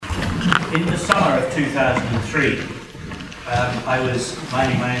In the summer of 2003, I was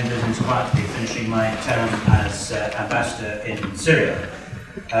minding my own business quietly, finishing my term as ambassador in Syria,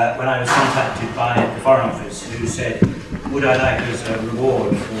 when I was contacted by the Foreign Office, who said, would I like as a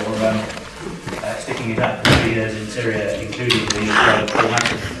reward for sticking it up for 3 years in Syria, including the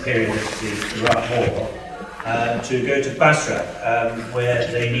traumatic period of the Iraq War, to go to Basra,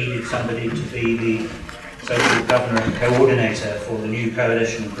 where they needed somebody to be the so-called governor and coordinator for the new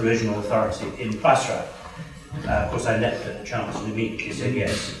coalition provisional authority in Basra. Of course, I leapt at the chance and immediately said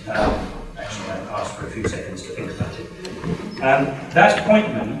yes. Actually, I asked for a few seconds to think about it. That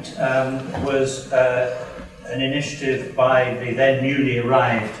appointment was an initiative by the then newly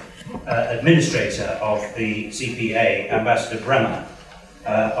arrived administrator of the CPA, Ambassador Bremer,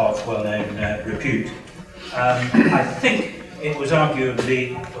 of well-known repute. I think it was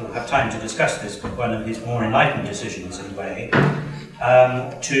arguably, we'll have time to discuss this, but one of his more enlightened decisions in a way,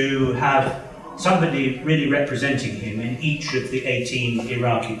 to have somebody really representing him in each of the 18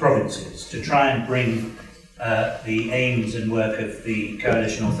 Iraqi provinces to try and bring the aims and work of the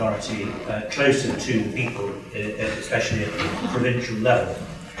coalition authority closer to the people, especially at the provincial level.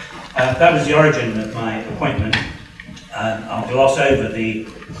 That was the origin of my appointment. I'll gloss over the,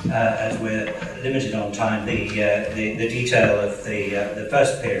 as we're limited on time, the detail of the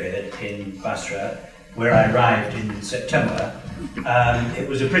first period in Basra, where I arrived in September. It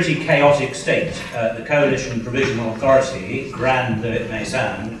was a pretty chaotic state. The Coalition Provisional Authority, grand though it may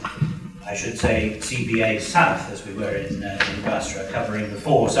sound, I should say CPA South, as we were in Basra, covering the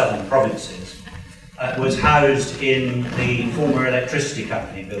 4 southern provinces, was housed in the former electricity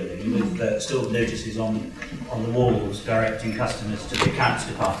company building with still notices on the walls directing customers to the accounts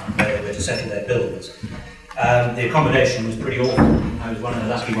department where they were to settle their bills. The accommodation was pretty awful. I was one of the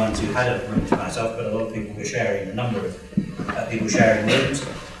lucky ones who had a room to myself, but a lot of people were sharing, a number of people sharing rooms.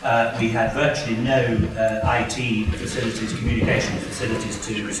 We had virtually no IT facilities, communications facilities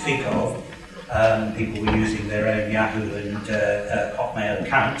to speak of. People were using their own Yahoo and Hotmail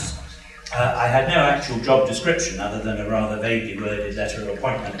accounts. I had no actual job description other than a rather vaguely worded letter of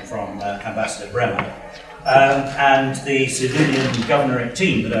appointment from Ambassador Bremer. And the civilian governorate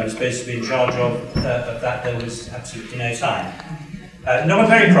team that I was supposed to be in charge of that there was absolutely no sign. Not a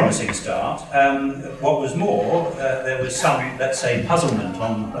very promising start. What was more, there was some, let's say, puzzlement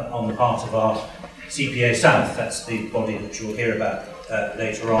on the part of our CPA South, that's the body that you'll hear about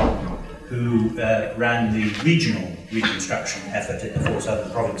later on, who ran the regional reconstruction effort in the 4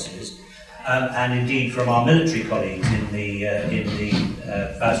 southern provinces. And indeed from our military colleagues in the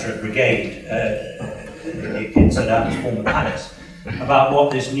Basra Brigade in Saddam's former palace, about what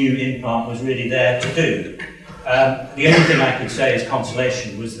this new implant was really there to do. The only thing I could say as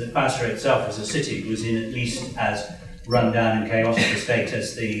consolation was that Basra itself as a city was in at least as run down and chaotic a state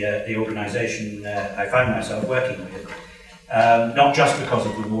as the organisation I found myself working with. Not just because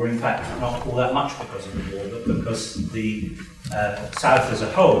of the war, in fact, not all that much because of the war, but because the South as a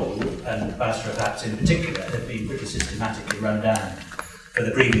whole, and Basra perhaps in particular, had been pretty systematically run down for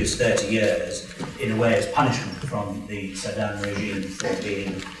the previous 30 years, in a way as punishment from the Saddam regime for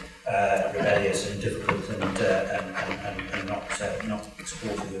being rebellious and difficult and not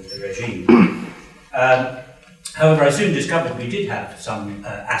supportive of the regime. However, I soon discovered we did have some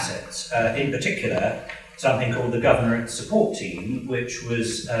assets, in particular something called the Governorate Support Team, which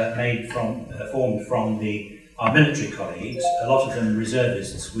was formed from our military colleagues, a lot of them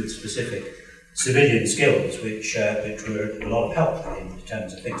reservists with specific civilian skills, which were a lot of help in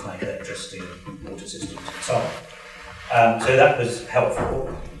terms of things like electricity and water systems and so on. So that was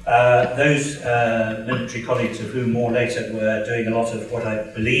helpful. Those military colleagues, of whom more later were doing a lot of what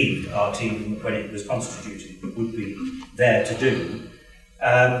I believed our team, when it was constituted, would be there to do.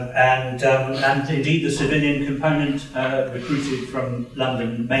 And indeed the civilian component recruited from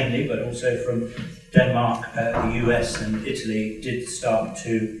London mainly, but also from Denmark, the US and Italy did start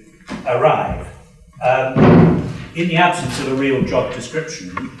to arrive. In the absence of a real job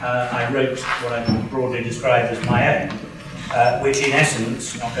description, I wrote what I can broadly describe as my own, which in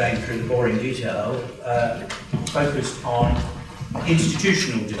essence, not going through the boring detail, focused on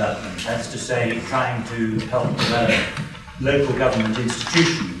institutional development, that's to say trying to help develop local government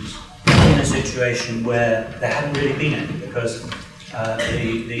institutions in a situation where there hadn't really been any, because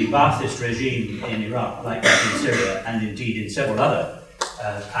the Ba'athist regime in Iraq, like that in Syria, and indeed in several other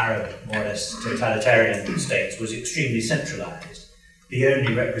Arab, more or less totalitarian states, was extremely centralized. The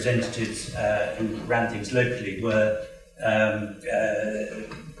only representatives who ran things locally were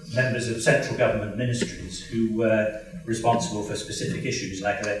members of central government ministries who were responsible for specific issues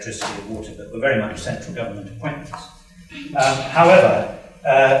like electricity and water, but were very much central government appointments. However,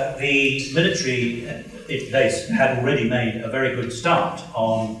 the military in place had already made a very good start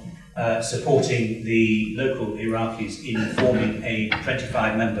on supporting the local Iraqis in forming a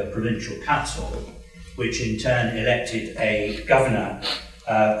 25-member provincial council, which in turn elected a governor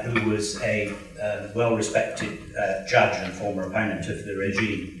who was a well-respected judge and former opponent of the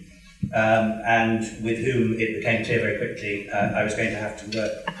regime, and with whom it became clear very quickly I was going to have to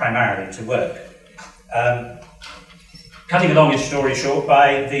work, primarily to work. Cutting a longish story short,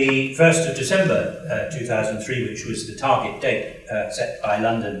 by the 1st of December 2003, which was the target date set by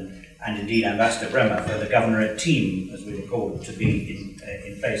London and indeed Ambassador Bremer for the governorate team, as we were called, to be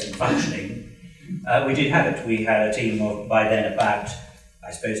in place and functioning, we did have it. We had a team of, by then, about,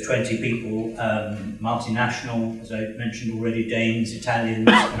 I suppose, 20 people, multinational, as I mentioned already, Danes, Italians,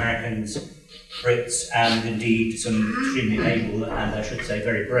 Americans, Brits, and indeed some extremely able and, I should say,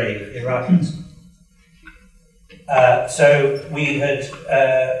 very brave Iraqis. So we had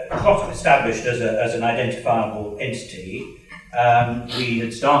got established as an identifiable entity. We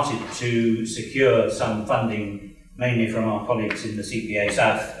had started to secure some funding, mainly from our colleagues in the CPA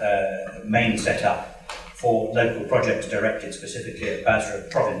South main setup for local projects directed specifically at Basra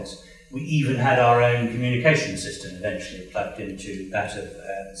province. We even had our own communication system eventually plugged into that of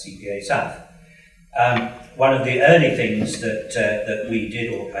CPA South. One of the early things that we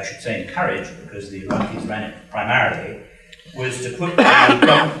did, or I should say encouraged, because the Iraqis ran it primarily, was to put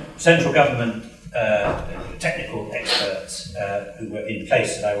the central government technical experts who were in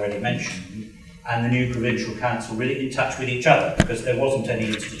place that I already mentioned, and the new provincial council really in touch with each other, because there wasn't any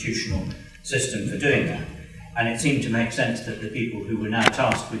institutional system for doing that. And it seemed to make sense that the people who were now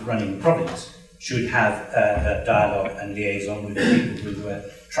tasked with running the province should have a dialogue and liaison with the people who were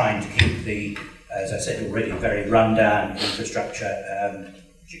trying to keep the, as I said already, very run-down infrastructure,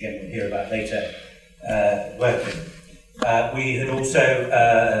 which again we'll hear about later, working. We had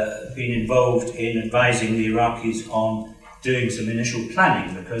also been involved in advising the Iraqis on doing some initial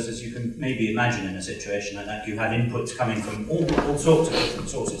planning, because as you can maybe imagine in a situation like that, you had inputs coming from all sorts of different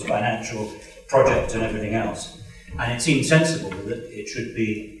sources, financial, project and everything else. And it seemed sensible that it should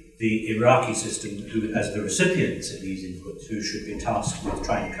be the Iraqi system who, as the recipients of these inputs, who should be tasked with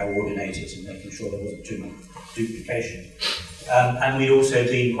trying to coordinate it and making sure there wasn't too much duplication. And we'd also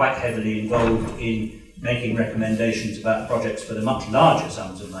been quite heavily involved in making recommendations about projects for the much larger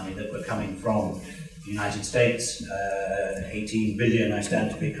sums of money that were coming from the United States, 18 billion, I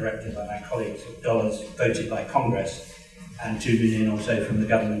stand to be corrected by my colleagues, dollars voted by Congress, and 2 billion or so from the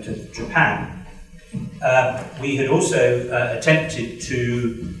government of Japan. We had also attempted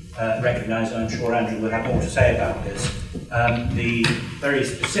to recognise, and I'm sure Andrew will have more to say about this, the very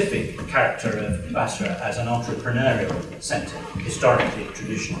specific character of Basra as an entrepreneurial centre. Historically,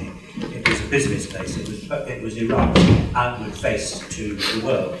 traditionally, it was a business place. It was Iraq's outward face to the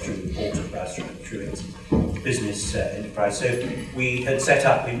world through the port of Basra and through its business enterprise. So we had set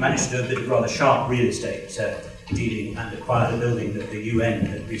up, we managed to do a bit of rather sharp real estate dealing and acquired a building that the UN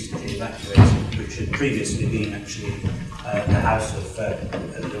had recently evacuated, which had previously been actually the house of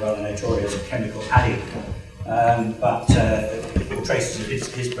the rather notorious Chemical Ali. But traces of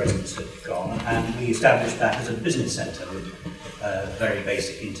his presence had gone, and we established that as a business centre with very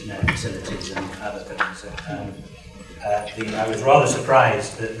basic internet facilities and other things. I was rather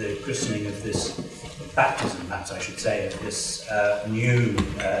surprised that the christening of this baptism, perhaps I should say, of this new,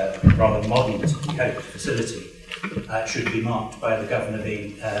 rather modern facility should be marked by the governor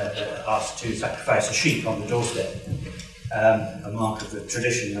being asked to sacrifice a sheep on the doorstep, a mark of the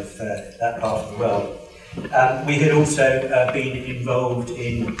tradition of that part of the world. We had also been involved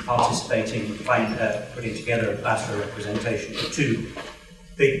in participating, putting together a Basra representation for 2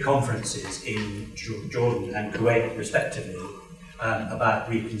 big conferences in Jordan and Kuwait, respectively, about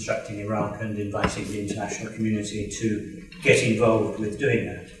reconstructing Iraq and inviting the international community to get involved with doing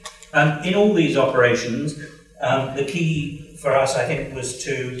that. In all these operations, the key for us, I think, was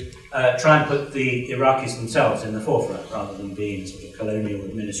to try and put the Iraqis themselves in the forefront rather than being sort of colonial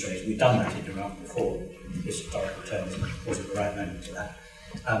administrators. We've done that in Iraq before. Historical terms wasn't the right moment for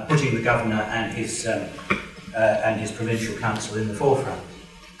that. Putting the governor and his provincial council in the forefront,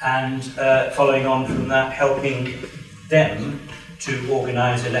 and following on from that, helping them to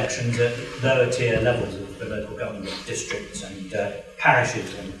organise elections at lower tier levels of the local government, districts and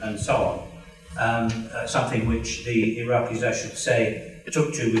parishes and so on. Something which the Iraqis, I should say,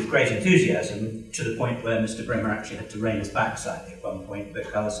 took to with great enthusiasm, to the point where Mr. Bremer actually had to rein us back slightly at one point,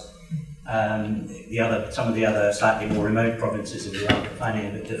 because some of the other slightly more remote provinces of Iraq are finding it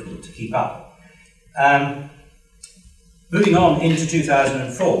a bit difficult to keep up. Moving on into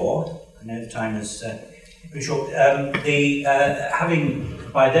 2004, I know the time has Very short. Having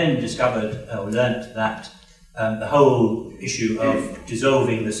by then discovered or learnt that the whole issue of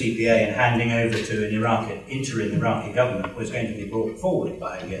dissolving the CPA and handing over to an interim Iraqi government was going to be brought forward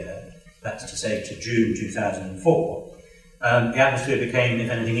by a year, that's to say to June 2004, the atmosphere became, if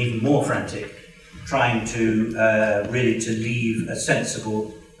anything, even more frantic, trying to really to leave a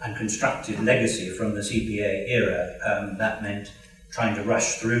sensible and constructive legacy from the CPA era. That meant trying to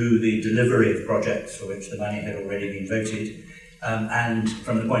rush through the delivery of projects for which the money had already been voted, and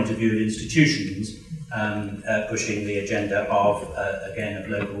from the point of view of institutions, pushing the agenda of, again, of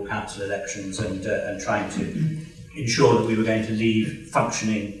local council elections and trying to ensure that we were going to leave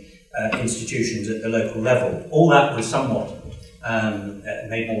functioning institutions at the local level. All that was somewhat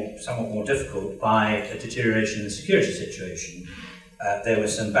made somewhat more difficult by a deterioration in the security situation. There were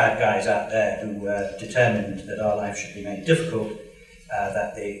some bad guys out there who were determined that our life should be made difficult,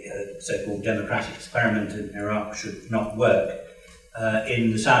 that the so-called democratic experiment in Iraq should not work.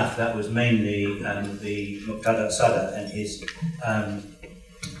 In the south, that was mainly the Muqtada Sadr and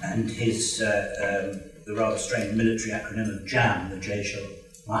his the rather strange military acronym of JAM, the Jaysh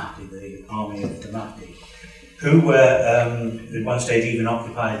al-Mahdi, the army of the Mahdi, who were at one stage even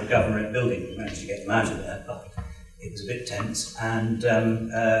occupied the governorate building. We managed to get them out of there, but it was a bit tense, and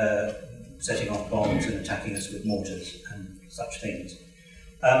setting off bombs and attacking us with mortars and such things.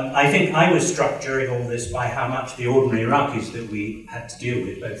 I think I was struck during all this by how much the ordinary Iraqis that we had to deal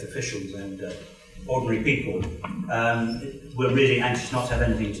with, both officials and ordinary people, were really anxious not to have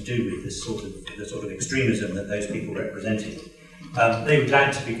anything to do with this the sort of extremism that those people represented. They were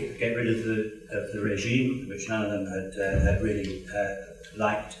glad to get rid of the regime, which none of them had really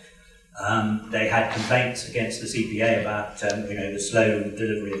liked. They had complaints against the CPA about the slow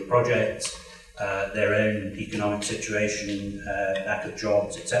delivery of projects, their own economic situation, lack of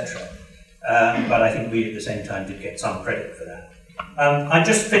jobs, etc. But I think we at the same time did get some credit for that. I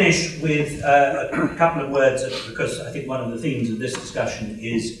just finish with a couple of words, because I think one of the themes of this discussion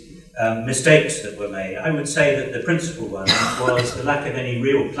is mistakes that were made. I would say that the principal one was the lack of any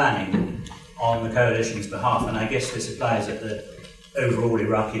real planning on the coalition's behalf, and I guess this applies at the overall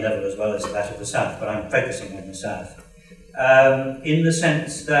Iraqi level as well as that of the South, but I'm focusing on the South. In the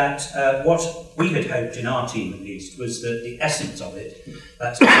sense that what we had hoped in our team, at least, was that the essence of it,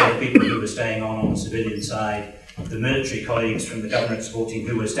 that's the sort of people who were staying on the civilian side, the military colleagues from the government supporting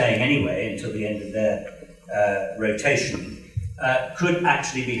who were staying anyway until the end of their rotation, could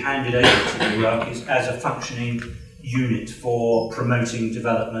actually be handed over to the Iraqis as a functioning unit for promoting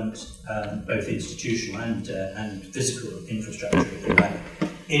development, both institutional and physical infrastructure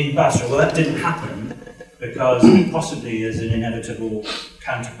in Basra. Well, that didn't happen because, possibly as an inevitable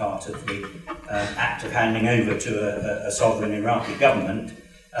counterpart of the act of handing over to a sovereign Iraqi government,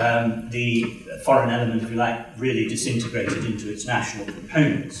 the foreign element, if you like, really disintegrated into its national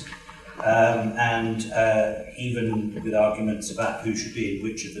components. And even with arguments about who should be in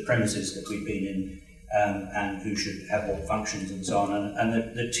which of the premises that we've been in, and who should have what functions and so on. And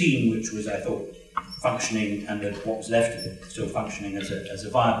the team, which was, I thought, functioning, and what was left of it still functioning as a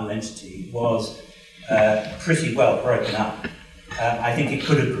viable entity, was pretty well broken up. I think it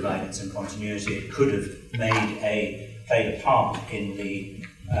could have provided some continuity. It could have played a part in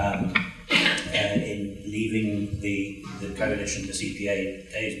in leaving the coalition, the CPA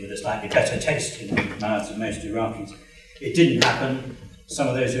days, with a slightly better taste in the mouths of most Iraqis. It didn't happen. Some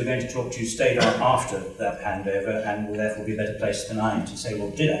of those who are going to talk to you stayed on after that handover and will therefore be better placed than I am to say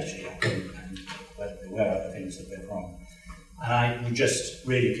what did actually happen and whether there were other things that went wrong. And I would just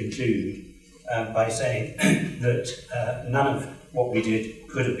really conclude by saying that none of what we did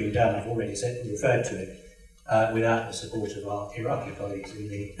could have been done, I've already referred to it, without the support of our Iraqi colleagues in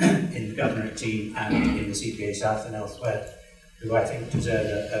the governorate team and in the CPA South and elsewhere, who I think deserve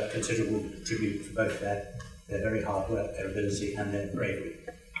a considerable tribute for both their very hard work, their ability and their bravery.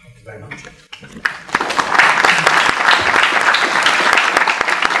 Thank you very much.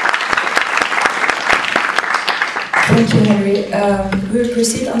 Thank you, Henry. We will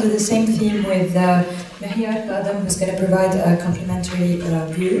proceed under the same theme with Mahyar Kadam, who's going to provide a complementary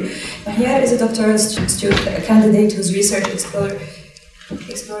view. Mahyar is a doctoral candidate whose research explores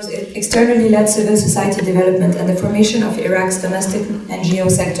externally led civil society development and the formation of Iraq's domestic NGO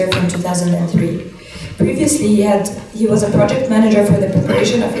sector from 2003. Previously, he was a project manager for the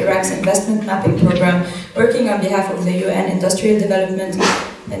preparation of Iraq's investment mapping program, working on behalf of the UN Industrial Development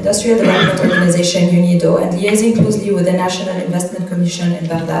Organization, UNIDO, and liaising closely with the National Investment Commission in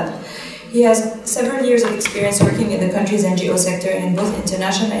Baghdad. He has several years of experience working in the country's NGO sector in both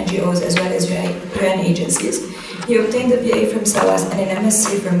international NGOs as well as UN agencies. He obtained a BA from SOAS and an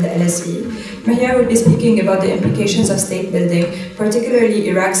MSc from the LSE. Mahyar will be speaking about the implications of state building, particularly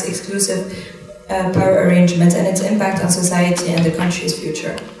Iraq's exclusive power arrangements and its impact on society and the country's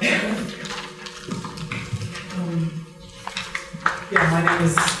future. My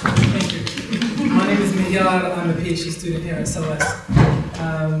name is Mahyar. I'm a PhD student here at SOAS.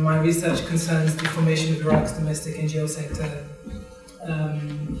 My research concerns the formation of Iraq's domestic NGO sector.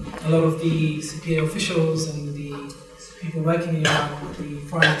 A lot of the CPA officials and the people working in Iraq, the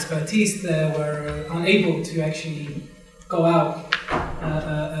foreign expertise there, were unable to actually go out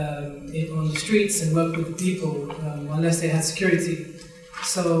on the streets and work with the people unless they had security.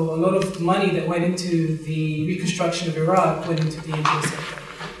 So a lot of money that went into the reconstruction of Iraq went into the NGO sector.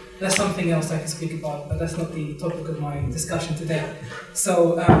 That's something else I can speak about, but that's not the topic of my discussion today.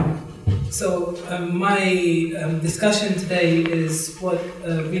 So my discussion today is what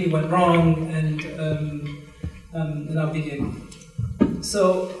really went wrong, and I'll begin.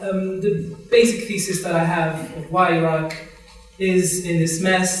 So the basic thesis that I have of why Iraq is in this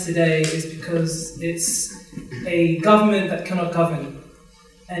mess today is because it's a government that cannot govern,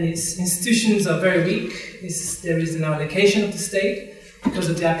 and its institutions are very weak. There is an allocation of the state because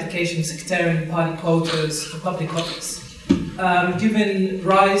of the application of sectarian party quotas for public office, given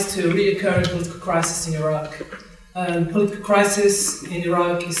rise to a recurrent political crisis in Iraq. Political crisis in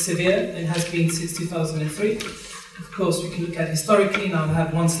Iraq is severe and has been since 2003. Of course, we can look at historically, and I'll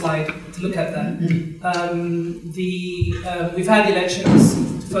have one slide to look at that. We've had elections,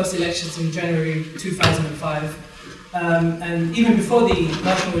 first elections in January 2005, and even before the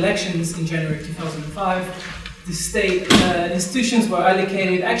national elections in January 2005, the state institutions were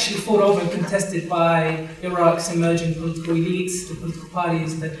allocated, actually fought over and contested by Iraq's emerging political elites, the political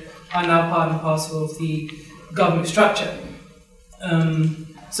parties that are now part and parcel of the government structure.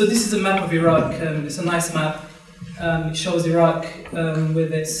 So this is a map of Iraq. It's a nice map. It shows Iraq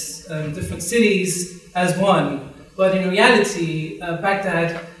with its different cities as one. But in reality,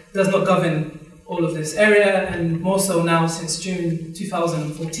 Baghdad does not govern all of this area, and more so now since June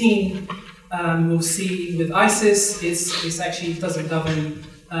 2014. We'll see with ISIS, it actually doesn't govern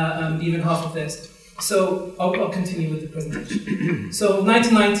even half of this. So I'll continue with the presentation. So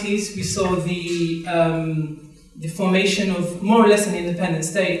 1990s, we saw the formation of more or less an independent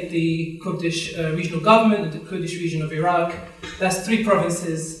state, the Kurdish regional government and the Kurdish region of Iraq. That's 3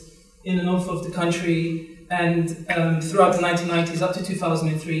 provinces in the north of the country, and throughout the 1990s up to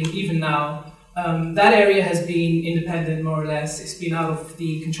 2003, even now, that area has been independent, more or less. It's been out of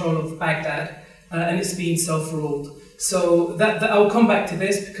the control of Baghdad, and it's been self-ruled. So I'll come back to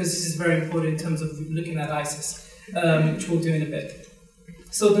this because this is very important in terms of looking at ISIS, which we'll do in a bit.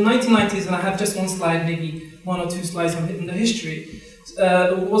 So the 1990s, and I have just one slide, maybe 1 or 2 slides on the history,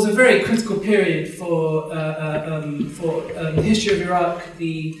 was a very critical period for the history of Iraq.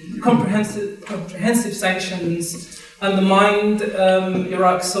 The comprehensive sanctions undermined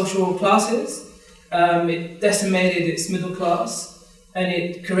Iraq's social classes. It decimated its middle class, and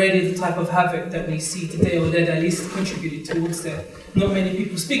it created the type of havoc that we see today, or that at least contributed towards that. Not many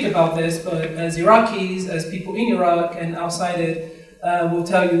people speak about this, but as Iraqis, as people in Iraq and outside it, will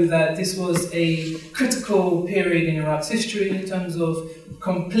tell you that this was a critical period in Iraq's history in terms of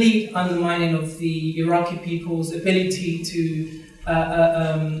complete undermining of the Iraqi people's ability to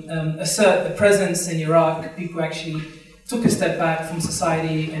assert the presence in Iraq. People actually took a step back from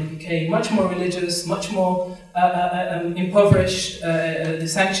society and became much more religious, much more impoverished. The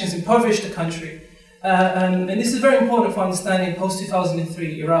sanctions impoverished the country. And this is very important for understanding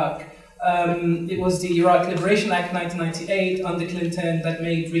post-2003 Iraq. It was the Iraq Liberation Act 1998 under Clinton that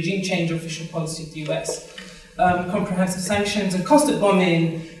made regime change official policy of the US. Comprehensive sanctions and constant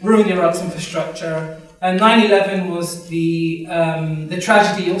bombing ruined Iraq's infrastructure. And 9/11 was the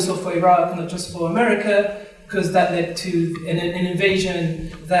tragedy also for Iraq, not just for America, because that led to an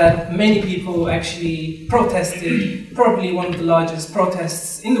invasion that many people actually protested, probably one of the largest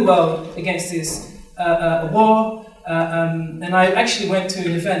protests in the world against this war. And I actually went to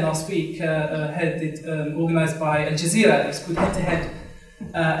an event last week, organized by Al Jazeera. It's called Head to Head,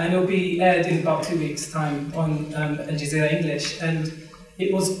 and it'll be aired in about 2 weeks' time on Al Jazeera English. And it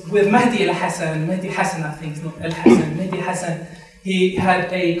was with Mehdi Hassan, I think, it's not Al Hassan, Mehdi Hassan. He had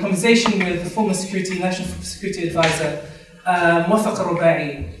a conversation with the former National Security Advisor, Muwaffaq al-Rubai.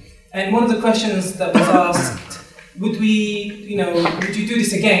 And one of the questions that was asked, would you do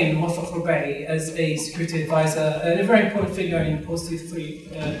this again, Muwaffaq al-Rubai, as a security advisor, and a very important figure in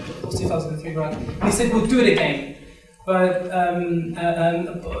post-2003 Iraq? And he said, we'll do it again, but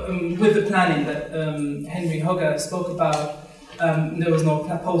with the planning that Henry Hogger spoke about, there was no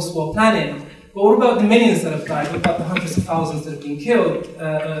post-war planning. But what about the millions that have died? What about the hundreds of thousands that have been killed?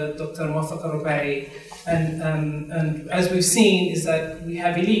 Dr. Muwaffaq al-Rubai. And as we've seen, is that we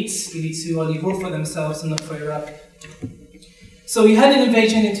have elites who only rule for themselves and not for Iraq. So we had an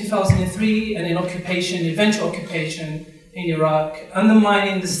invasion in 2003 and an occupation, eventual occupation in Iraq,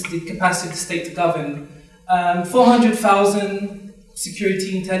 undermining the capacity of the state to govern. 400,000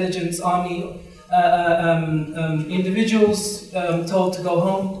 security, intelligence, army individuals told to go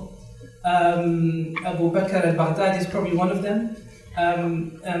home. Abu Bakr al-Baghdadi is probably one of them.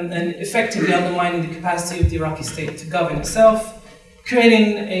 And effectively undermining the capacity of the Iraqi state to govern itself,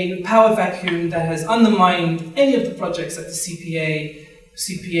 creating a power vacuum that has undermined any of the projects that the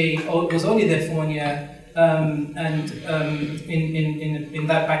CPA was only there for 1 year. In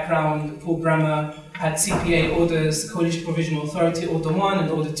that background, Paul Bremer had CPA orders, Coalition Provisional Authority, Order 1 and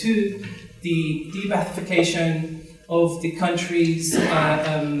Order 2, the de-Baathification of the country's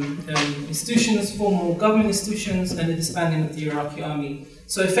institutions, formal government institutions, and the disbanding of the Iraqi army.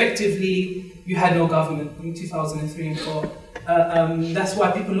 So effectively, you had no government in 2003 and 4. That's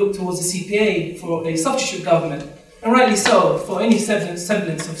why people look towards the CPA for a substitute government. And rightly so, for any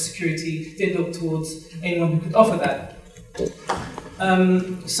semblance of security, they look towards anyone who could offer that.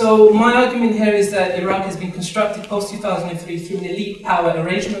 So my argument here is that Iraq has been constructed post-2003 through an elite power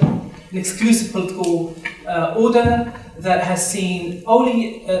arrangement, an exclusive political order that has seen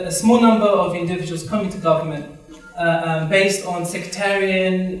only a small number of individuals come into government based on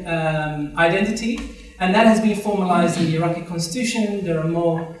sectarian identity, and that has been formalized in the Iraqi constitution. There are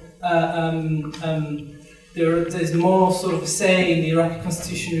more, there's more sort of say in the Iraqi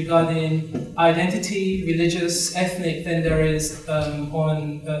constitution regarding identity, religious, ethnic, than there is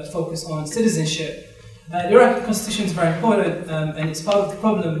on focus on citizenship. The Iraqi constitution is very important, and it's part of the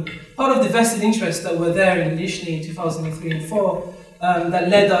problem, part of the vested interests that were there initially in 2003 and 4 that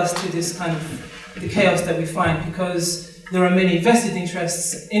led us to this kind of the chaos that we find, because there are many vested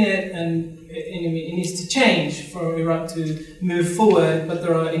interests in it, and it needs to change for Iraq to move forward. But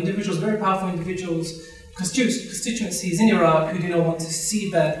there are individuals, very powerful individuals, constituencies in Iraq who do not want to see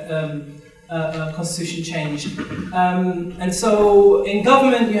that constitution changed. And so in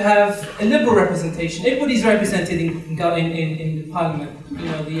government you have a liberal representation. Everybody's represented in the parliament. You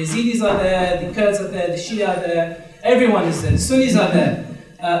know, the Yazidis are there, the Kurds are there, the Shia are there, everyone is there, the Sunnis are there.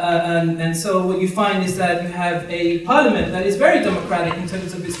 And so what you find is that you have a parliament that is very democratic in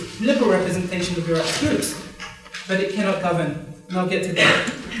terms of its liberal representation of Iraq's groups, but it cannot govern. And I'll get to that.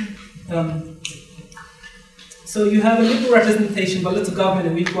 So you have a liberal representation, but little government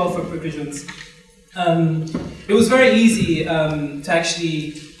and weak welfare provisions. It was very easy to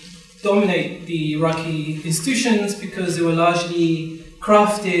actually dominate the Iraqi institutions because they were largely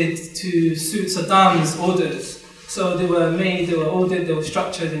crafted to suit Saddam's orders. So they were made, they were ordered, they were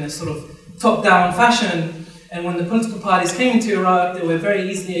structured in a sort of top-down fashion. And when the political parties came into Iraq, they were very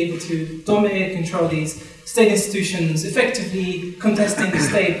easily able to dominate, control these state institutions, effectively contesting the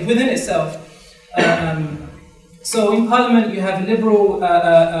state within itself. So in parliament, you have a liberal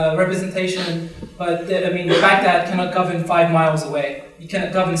representation, but Baghdad cannot govern 5 miles away. You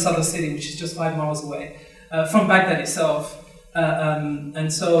cannot govern Sadr City, which is just 5 miles away from Baghdad itself.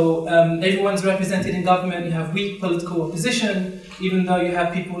 And so everyone's represented in government. You have weak political opposition, even though you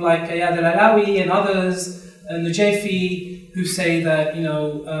have people like Ayad al-Alawi and others, Najafi, who say that, you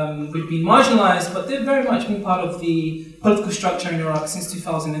know, we've been marginalized, but they've very much been part of the political structure in Iraq since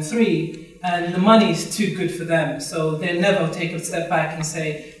 2003. And the money is too good for them, so they never take a step back and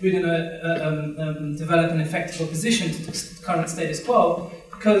say, we're going to develop an effective opposition to the current status quo,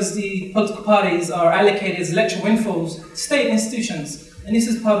 because the political parties are allocated as electoral windfalls to state institutions, and this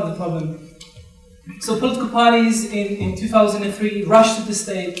is part of the problem. So political parties in 2003 rushed to the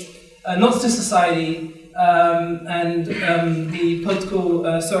state, not to society,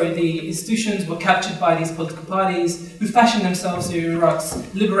 the institutions were captured by these political parties who fashioned themselves as Iraq's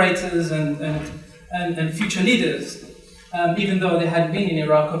liberators and future leaders, even though they hadn't been in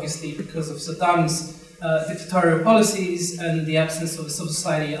Iraq, obviously, because of Saddam's dictatorial policies and the absence of a civil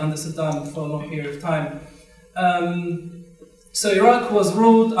society under Saddam for a long period of time. So Iraq was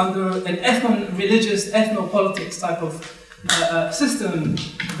ruled under an ethno-religious, ethno-politics type of system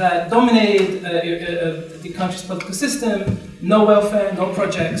that dominated the country's political system. No welfare, no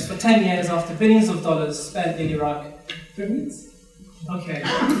projects for 10 years after billions of dollars spent in Iraq. 3 minutes? Okay.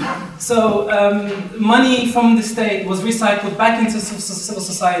 So money from the state was recycled back into civil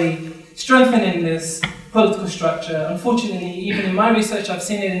society, strengthening this political structure. Unfortunately, even in my research, I've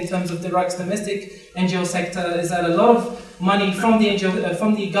seen it in terms of Iraq's domestic NGO sector, is that a lot of money from the NGO,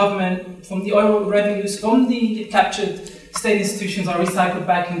 from the government, from the oil revenues, from the captured state institutions are recycled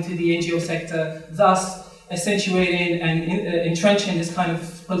back into the NGO sector, thus accentuating and entrenching this kind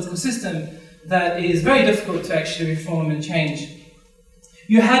of political system that is very difficult to actually reform and change.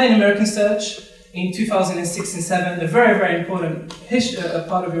 You had an American surge in 2006 and 7, a very, very important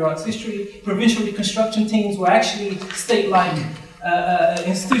part of Iraq's history. Provincial reconstruction teams were actually state-like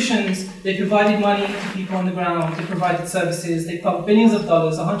institutions. They provided money to people on the ground, they provided services, they pumped billions of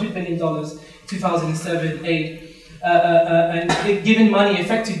dollars, $100 billion, 2007, 8. And given money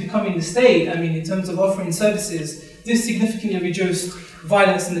effectively becoming the state, I mean, in terms of offering services, this significantly reduced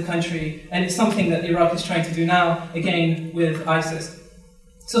violence in the country, and it's something that Iraq is trying to do now, again, with ISIS.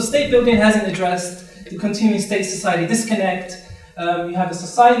 So state building hasn't addressed the continuing state-society disconnect. You have a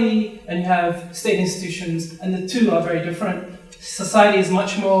society and you have state institutions, and the two are very different. Society is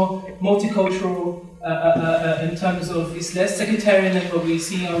much more multicultural in terms of it's less sectarian than what we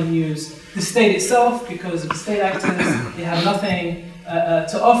see on the news. The state itself, because of the state actors, they have nothing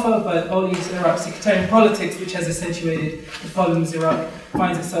to offer but all these Iraq's sectarian politics, which has accentuated the problems Iraq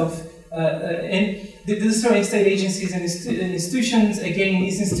finds itself in. The disarray state agencies and institutions, again,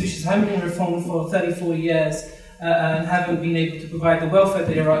 these institutions haven't been reformed for 34 years and haven't been able to provide the welfare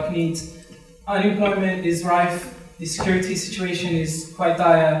that Iraq needs. Unemployment is rife, the security situation is quite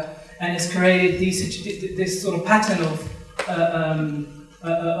dire, and it's created this sort of pattern of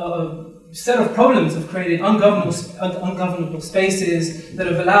set of problems have created ungovernable spaces that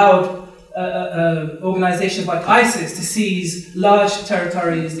have allowed organizations like ISIS to seize large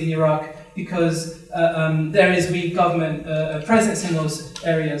territories in Iraq because there is weak government presence in those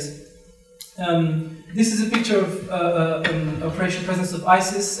areas. This is a picture of operational presence of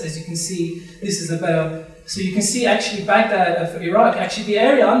ISIS. As you can see, this is a better. So you can see actually Baghdad for Iraq. Actually, the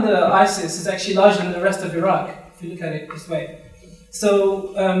area under ISIS is actually larger than the rest of Iraq. If you look at it this way.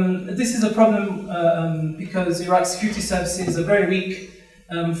 So this is a problem because Iraq's security services are very weak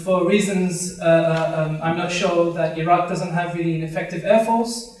for reasons I'm not sure that Iraq doesn't have really an effective air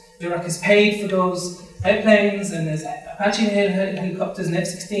force. Iraq is paid for those airplanes, and there's Apache helicopters and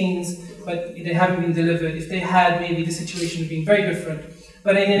F-16s, but they haven't been delivered. If they had, maybe the situation would have been very different.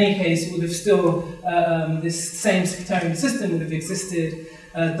 But in any case, it would have still, this same sectarian system would have existed,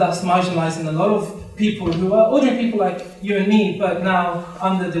 thus marginalizing a lot of people who are ordinary people like you and me, but now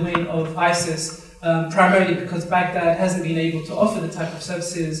under the wing of ISIS, primarily because Baghdad hasn't been able to offer the type of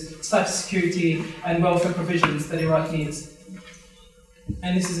services, cybersecurity, and welfare provisions that Iraq needs.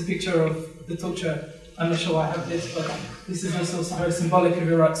 And this is a picture of the torture. I'm not sure why I have this, but this is also very symbolic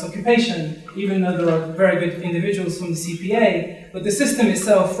of Iraq's occupation, even though there are very good individuals from the CPA, but the system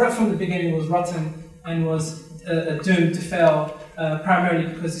itself, right from the beginning, was rotten and was doomed to fail, primarily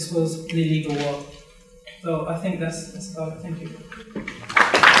because this was an illegal war. So I think that's about it. Thank you.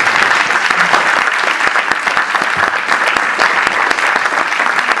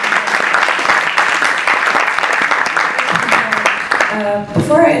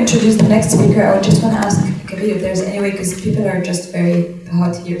 Before I introduce the next speaker, I would just want to ask Kabir if there's any way, because people are just very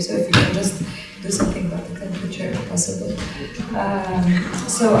hot here, so if you can just do something about the temperature if possible.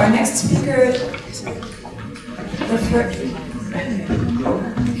 So our next speaker,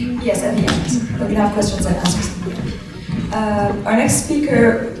 yes, at the end. We're going to have questions and answers. Our next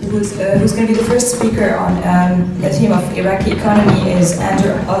speaker, who's going to be the first speaker on the theme of Iraqi economy, is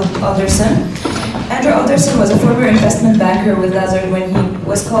Andrew Alderson. Andrew Alderson was a former investment banker with Lazard when he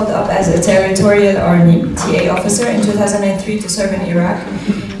was called up as a Territorial Army TA officer in 2003 to serve in Iraq.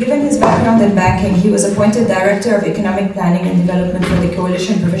 Given his background in banking, he was appointed Director of Economic Planning and Development for the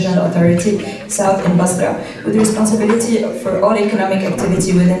Coalition Provisional Authority South in Basra, with responsibility for all economic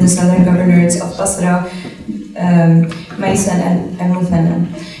activity within the southern governorates of Basra, Maysan and Muthanna.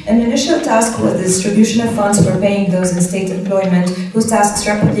 An initial task was the distribution of funds for paying those in state employment, whose tasks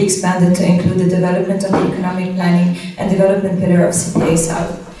rapidly expanded to include the development of the economic planning and development pillar of CPA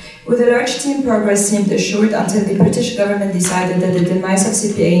South. With a large team, progress seemed assured until the British government decided that the demise of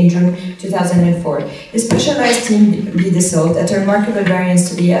CPA in June 2004. The specialized team be dissolved at a remarkable variance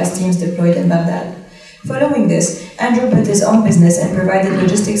to the AS teams deployed in Baghdad. Following this, Andrew built his own business and provided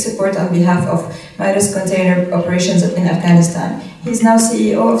logistics support on behalf of Midas Container Operations in Afghanistan. He is now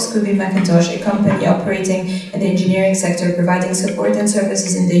CEO of Scooby Macintosh, a company operating in the engineering sector, providing support and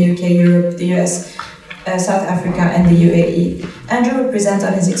services in the UK, Europe, the US, South Africa, and the UAE. Andrew will present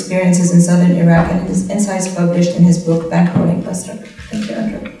on his experiences in southern Iraq and his insights published in his book, Bankrolling Basra. Thank you,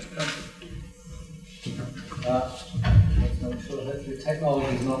 Andrew. Let's make sure that the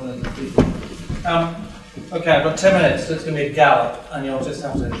technology is not an defeat. Okay, I've got 10 minutes, so it's going to be a gallop, and you'll just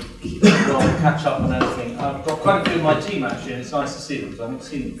have to catch up on everything. I've got quite a few of my team actually, and it's nice to see them, because I haven't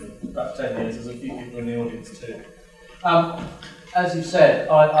seen them for about 10 years. There's a few people in the audience too. As you said,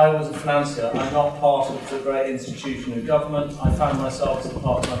 I was a financier. I'm not part of the great institution of government. I found myself as a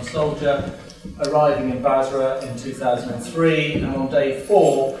part-time soldier, arriving in Basra in 2003, and on day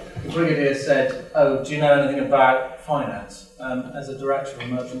 4, the brigadier said, "Oh, do you know anything about finance?" As a director of a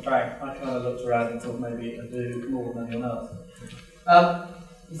merchant bank, I kind of looked around and thought maybe I do more than anyone else.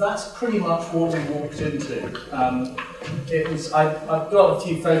 That's pretty much what we walked into. I've got a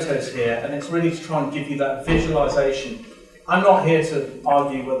few photos here, and it's really to try and give you that visualization. I'm not here to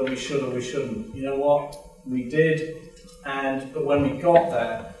argue whether we should or we shouldn't. You know what? We did, but when we got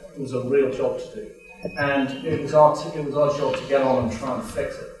there, it was a real job to do, and it was our job to get on and try and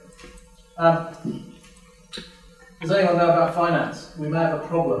fix it. Does anyone know about finance? We may have a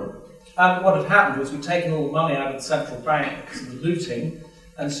problem. What had happened was we'd taken all the money out of the central bank because of the looting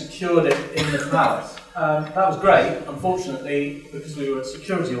and secured it in the palace. That was great. Unfortunately, because we were a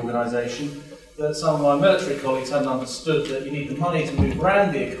security organisation, that some of my military colleagues hadn't understood that you need the money to move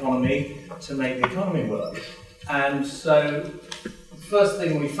around the economy to make the economy work. And so the first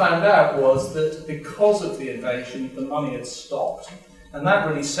thing we found out was that because of the invasion, the money had stopped. And that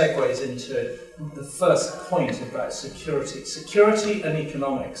really segues into the first point about security. Security and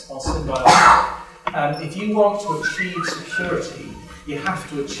economics are symbiotic. And if you want to achieve security, you have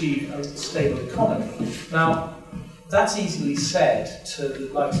to achieve a stable economy. Now, that's easily said to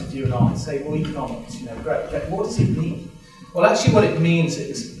the likes of you and I, say, well, economics, great. What does it mean? Well, actually what it means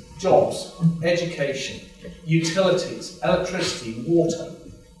is jobs, education, utilities, electricity, water,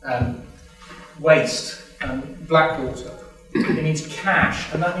 waste, black water. It means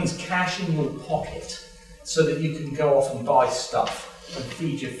cash, and that means cash in your pocket so that you can go off and buy stuff and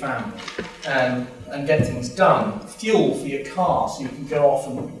feed your family and get things done. Fuel for your car so you can go off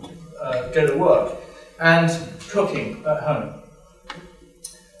and go to work, and cooking at home.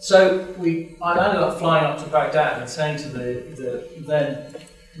 So I ended up flying up to Baghdad and saying to the then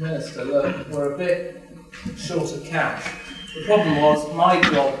minister, look, we're a bit short of cash. The problem was, my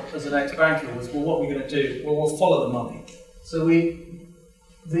job as an ex-banker was, well, what are we going to do? Well, we'll follow the money. So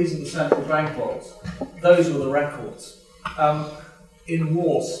these are the central bank vaults. Those were the records. In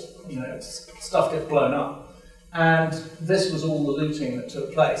wars, stuff gets blown up. And this was all the looting that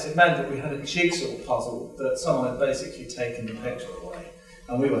took place. It meant that we had a jigsaw puzzle that someone had basically taken the picture away.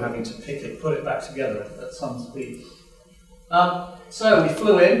 And we were having to pick it, put it back together at some speed. So we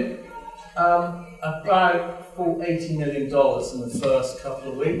flew in, about $80 million in the first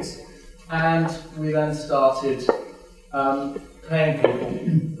couple of weeks. And we then started paying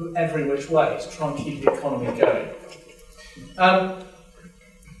people every which way to try and keep the economy going.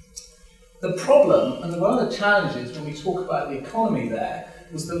 The problem, and one of the challenges when we talk about the economy there,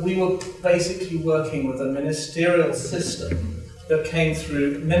 was that we were basically working with a ministerial system that came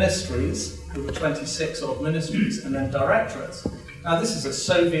through ministries, there were 26 odd ministries, and then directorates. Now this is a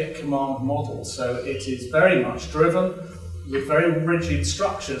Soviet command model, so it is very much driven with very rigid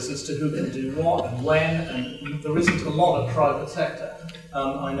structures as to who can do what and when, and there isn't a lot of private sector.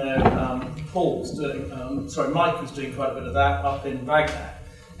 I know Mike was doing quite a bit of that up in Baghdad.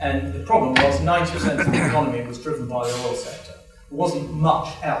 And the problem was 90% of the economy was driven by the oil sector. There wasn't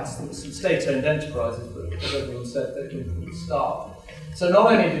much else. There were some state-owned enterprises, but as everyone said, they were starved. So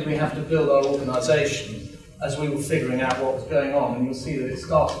not only did we have to build our organisation as we were figuring out what was going on, and you'll see that it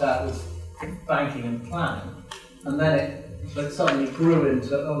started out with banking and planning, and then it suddenly grew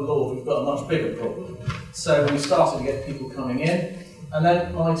into, oh Lord, we've got a much bigger problem. So we started to get people coming in, and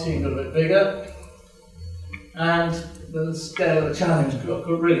then my team got a bit bigger, and the scale of the challenge got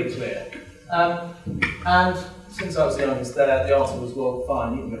really clear. And since I was the youngest there, the answer was, well,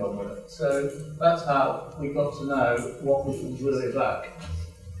 fine, you can get on with it. So that's how we got to know what this was really about.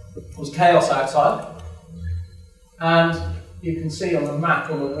 It was chaos outside, and you can see on the map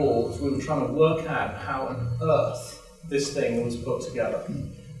on the wall, because we were trying to work out how on earth this thing was put together.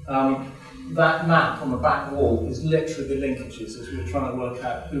 That map on the back wall is literally the linkages as we were trying to work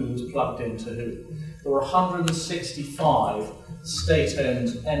out who was plugged into who. There were 165 state-owned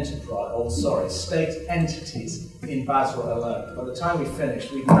state entities in Basra alone. By the time we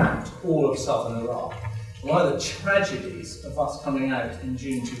finished, we'd mapped all of southern Iraq. One of the tragedies of us coming out in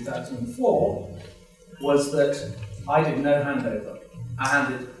June 2004 was that I did no handover. I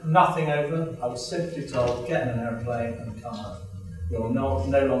handed nothing over. I was simply told, get in an airplane and come home. You're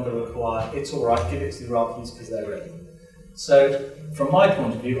no longer required. It's all right, give it to the Iraqis because they're ready. So, from my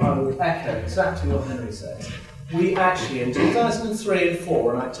point of view, I will echo exactly what Henry said. We actually, in 2003 and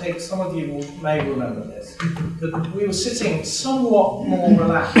 4, and I take some of you may remember this, that we were sitting somewhat more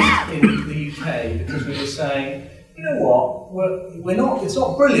relaxed in the UK because we were saying, you know what, we're not, it's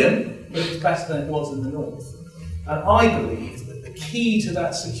not brilliant, but it's better than it was in the north. And I believe that the key to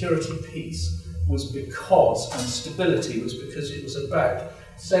that security piece was because, and stability was because it was about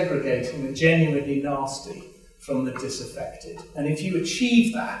segregating the genuinely nasty from the disaffected. And if you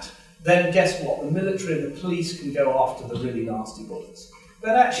achieve that, then guess what? The military and the police can go after the really nasty boys.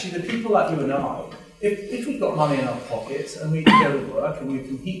 But actually, the people like you and I, if we've got money in our pockets and we can go to work and we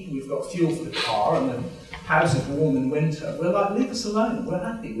can heat, we've got fuel for the car and the house is warm in winter, we're like, leave us alone, we're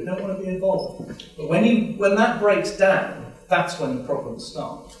happy, we don't want to be involved. But when that breaks down, that's when the problems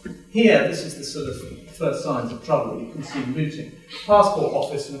start. Here, this is the sort of first signs of trouble. You can see looting, passport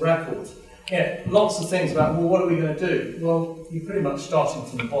office and records. Yeah, lots of things about, well, what are we going to do? Well, you're pretty much starting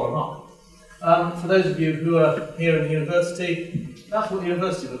from the bottom up. For those of you who are here in the university, that's what the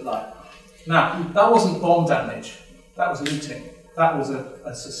university looked like. Now, that wasn't bomb damage, that was looting. That was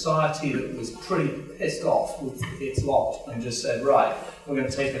a society that was pretty pissed off with its lot and just said, right, we're going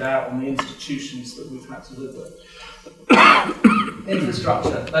to take it out on the institutions that we've had to live with.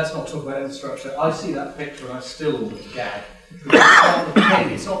 Infrastructure, let's not talk about infrastructure. I see that picture and I still almost gag.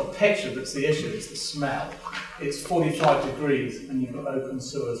 It's not the picture that's the issue, it's the smell. It's 45 degrees and you've got open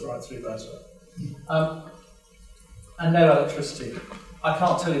sewers right through Basra. And no electricity. I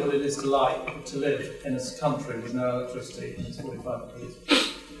can't tell you what it is to live in a country with no electricity and it's 45 degrees.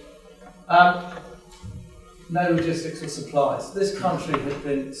 No logistics or supplies. This country had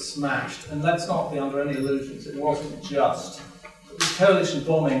been smashed, and let's not be under any illusions, it wasn't just. Coalition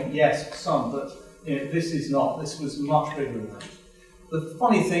bombing, yes, some, but this is not. This was much bigger than that. The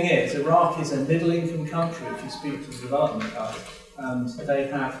funny thing is, Iraq is a middle-income country if you speak to the development guys, and they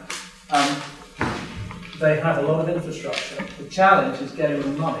have a lot of infrastructure. The challenge is getting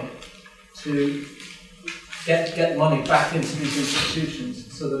the money to get money back into these institutions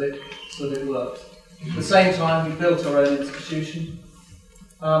so that it works. At the same time, we built our own institution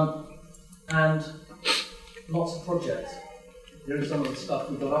and lots of projects. Here is some of the stuff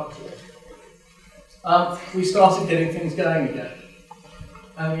we got up to. We started getting things going again,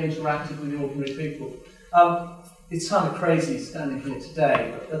 and we interacted with the ordinary people. It sounded crazy standing here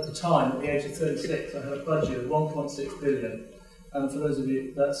today, but at the time, at the age of 36, I had a budget of 1.6 billion. And for those of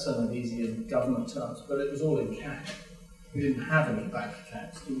you, that's somewhat easy in government terms, but it was all in cash. We didn't have any bank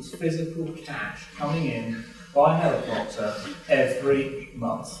accounts. It was physical cash coming in by helicopter every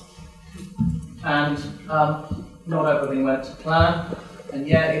month. And not everything went to plan, and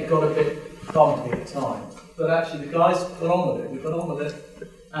yeah, it got a bit bumpy at times. But actually, the guys got on with it. We got on with it,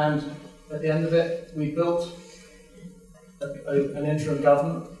 and at the end of it, we built an interim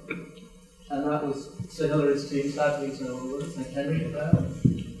government, and that was Sir Hilary's team, sadly he's no longer with us, and Henry there,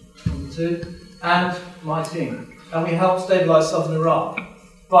 and two, and my team. And we helped stabilise southern Iraq.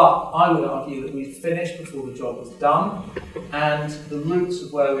 But I would argue that we finished before the job was done, and the roots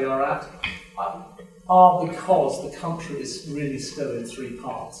of where we are at are because the country is really still in three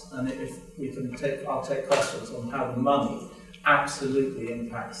parts. And if we can I'll take questions on how the money absolutely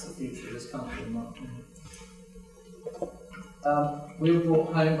impacts the future of this country. We were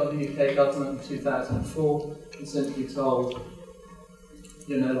brought home by the UK government in 2004 and simply told,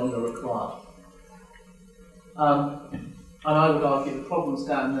 you're no longer required. And I would argue the problems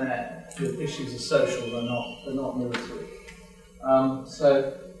down there, the issues are social, they're not military.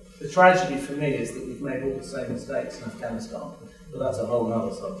 So the tragedy for me is that we've made all the same mistakes in Afghanistan, but that's a whole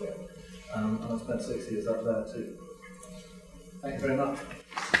other subject. And I spent 6 years up there too. Thank you very much.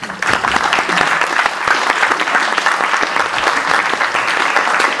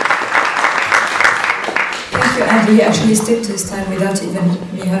 Thank you, and he actually stick to his time without even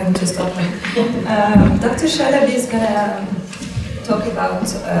me having to stop him. Dr. Shalaby is going to talk about,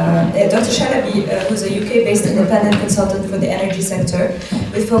 Dr. Shalaby, who's a UK-based independent consultant for the energy sector,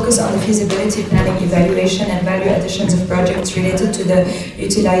 with focus on the feasibility planning, evaluation and value additions of projects related to the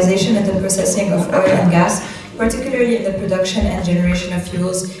utilization and the processing of oil and gas, particularly in the production and generation of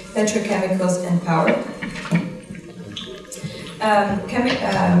fuels, petrochemicals and power.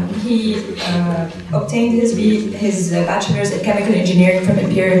 He obtained his bachelor's in chemical engineering from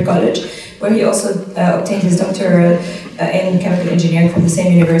Imperial College, where he also obtained his doctorate in chemical engineering from the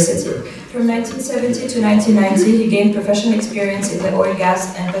same university. From 1970 to 1990, he gained professional experience in the oil,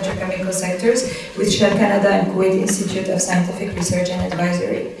 gas, and petrochemical sectors with Shell Canada and Kuwait Institute of Scientific Research and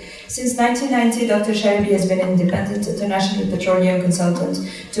Advisory. Since 1990, Dr. Shalaby has been an independent international petroleum consultant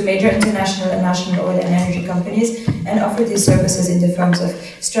to major international and national oil and energy companies and offered his services in the forms of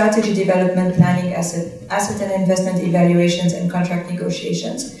strategy development, planning, asset and investment evaluations, and contract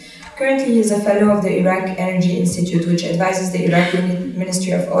negotiations. Currently, he is a fellow of the Iraq Energy Institute, which advises the Iraqi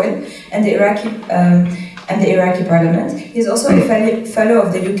Ministry of Oil and the Iraqi and the Iraqi parliament. He is also a fellow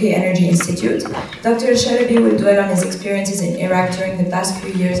of the UK Energy Institute. Dr. Shalaby will dwell on his experiences in Iraq during the past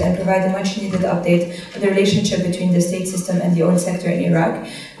few years and provide a much-needed update on the relationship between the state system and the oil sector in Iraq.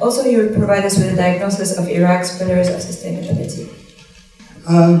 Also, he will provide us with a diagnosis of Iraq's pillars of sustainability.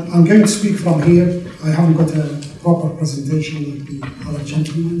 I'm going to speak from here. I haven't got a proper presentation like the other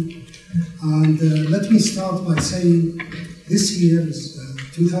gentlemen. And let me start by saying this year is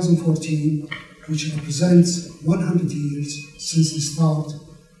 2014, which represents 100 years since the start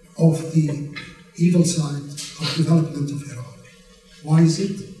of the evil side of development of Iraq. Why is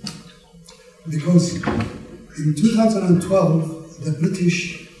it? Because in 2012, the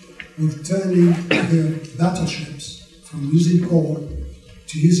British were turning their battleships from using coal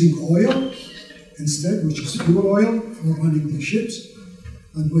to using oil instead, which is fuel oil for running the ships.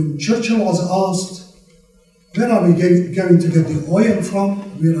 And when Churchill was asked, where are we going to get the oil from?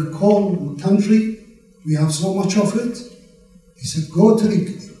 We're a coal country, we have so much of it. He said, go to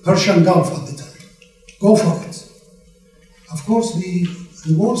the Persian Gulf at the time, go for it. Of course, the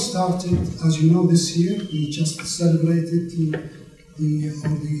war started, as you know, this year. We just celebrated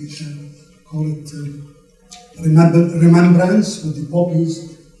remembrance with the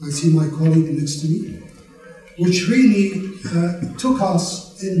poppies. I see my colleague next to me, which really took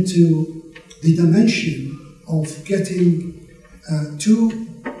us into the dimension of getting two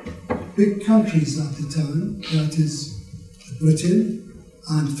big countries at the time, that is Britain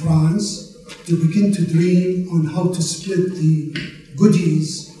and France, to begin to dream on how to split the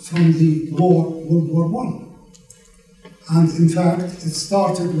goodies from the World War I. And in fact, it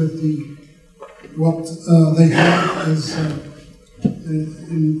started with what they had as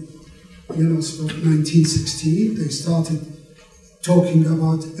in 1916, they started talking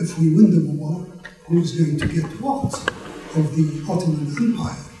about if we win the war, who's going to get what of the Ottoman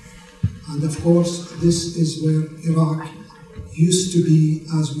Empire. And of course, this is where Iraq used to be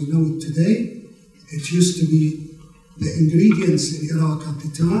as we know it today. It used to be the ingredients in Iraq at the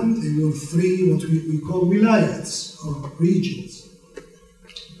time. They were three, what we call wilayats, or regions.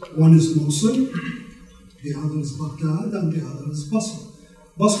 One is Mosul, the other is Baghdad, and the other is Basra.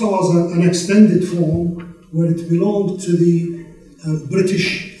 Basra was an extended form where it belonged to the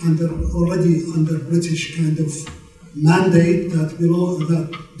British, already under British kind of mandate that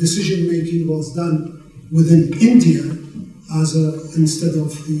decision-making was done within India instead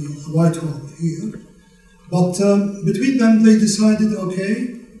of the Whitehall here. But between them, they decided,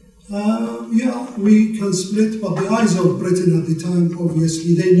 okay, yeah, we can split, but the eyes of Britain at the time,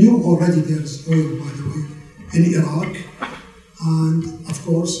 obviously, they knew already there's oil, by the way, in Iraq, and of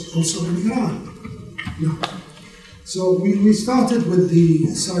course, also in Iran. Yeah. So we started with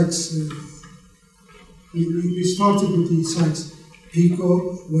the sites, we started with the sites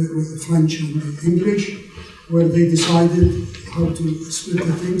PICO, with French and English, where they decided how to split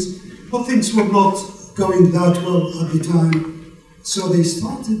the things, but things were not going that well at the time. So they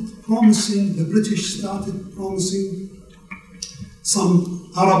started promising, the British started promising some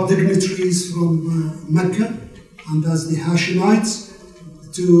Arab dignitaries from Mecca, and as the Hashemites,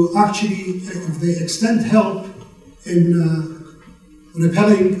 to actually, if they extend help in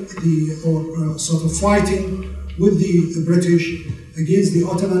repelling or sort of fighting with the British against the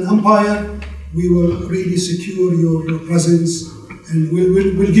Ottoman Empire, we will really secure your presence, and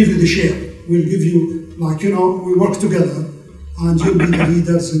we'll give you the share. We'll give you, like, we work together, and you'll be the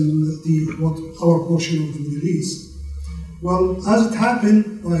leaders in our portion of the Middle East. Well, as it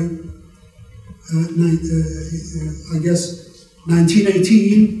happened, by I guess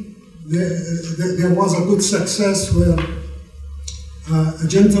 1918, there was a good success where a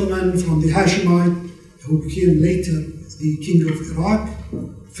gentleman from the Hashemite, who became later the king of Iraq,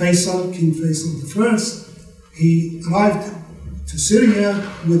 Faisal, King Faisal I, he arrived to Syria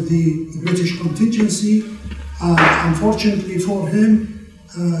with the British contingency, and unfortunately for him,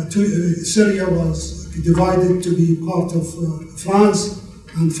 Syria was divided to be part of France,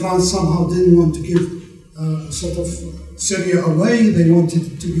 and France somehow didn't want to give sort of Syria away. They wanted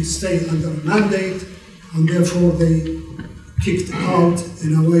it to stay under a mandate, and therefore they kicked out,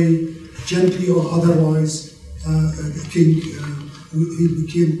 in a way, gently or otherwise, he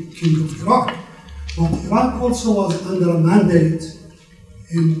became king of Iraq. But Iraq also was under a mandate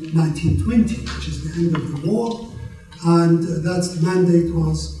in 1920, which is the end of the war, and that mandate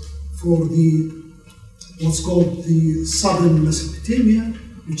was for what's called the southern Mesopotamia,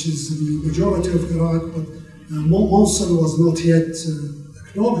 which is the majority of Iraq, but Mosul was not yet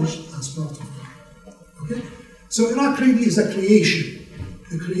acknowledged as part of Iraq. Okay? So Iraq really is a creation,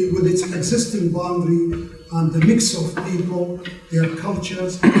 with its existing boundary and the mix of people, their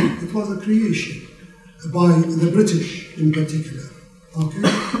cultures. It was a creation. by the British in particular. Okay?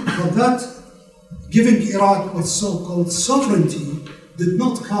 But that giving Iraq what's so-called sovereignty did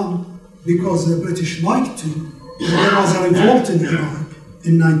not come because the British liked to. There was a revolt in Iraq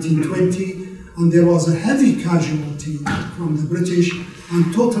in 1920, and there was a heavy casualty from the British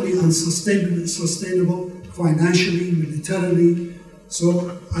and totally unsustainable financially, militarily.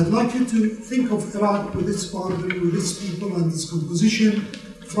 So I'd like you to think of Iraq with its boundary, with its people and its composition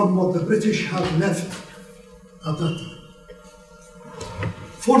from what the British had left at that time.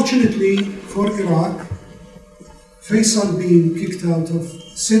 Fortunately for Iraq, Faisal being kicked out of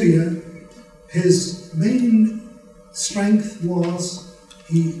Syria, his main strength was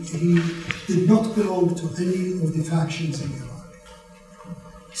he did not belong to any of the factions in Iraq.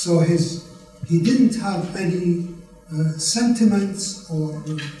 So he didn't have any sentiments or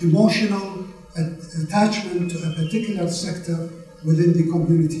emotional attachment to a particular sector within the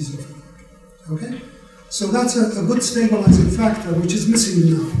communities of Iraq. Okay? So that's a good stabilizing factor which is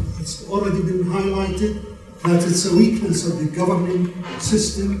missing now. It's already been highlighted that it's a weakness of the governing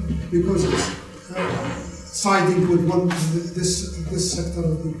system because it's siding with this sector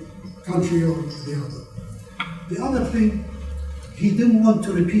of the country or the other. The other thing, he didn't want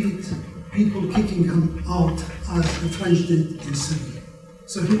to repeat people kicking him out as the French did in Syria.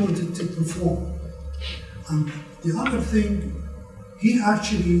 So he wanted to reform. And the other thing, he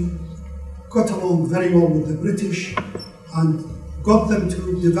actually got along very well with the British and got them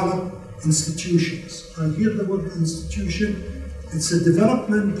to develop institutions. I hear the word institution. It's a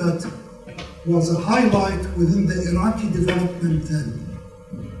development that was a highlight within the Iraqi development then.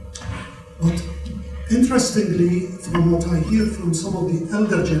 But interestingly, from what I hear from some of the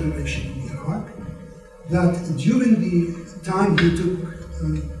elder generation in Iraq, that during the time he took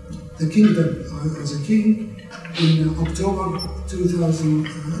the kingdom as a king, in October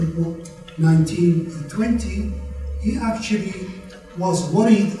 1920, he actually was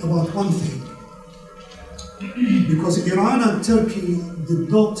worried about one thing. Because Iran and Turkey did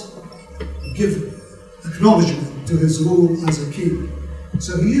not give acknowledgement to his rule as a king.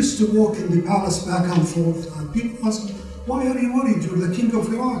 So he used to walk in the palace back and forth, and people asked him, "Why are you worried? You're the king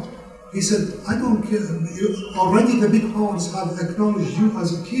of Iraq." He said, "I don't care. Already the big powers have acknowledged you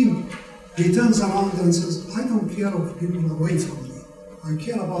as a king." He turns around and says, "I don't care of people away from me. I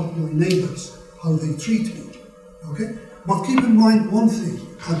care about my neighbors, how they treat me." Okay? But keep in mind one thing.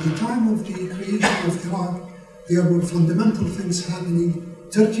 At the time of the creation of Iraq, there were fundamental things happening.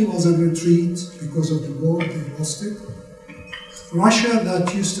 Turkey was in retreat because of the war, they lost it. Russia,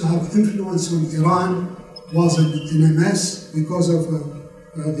 that used to have influence on Iran, was in a mess because of the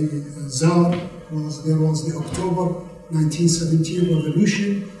Tsar. There was the October 1917 revolution,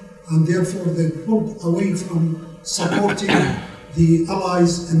 and therefore they pulled away from supporting the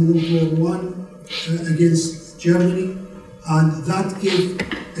Allies in World War I against Germany, and that gave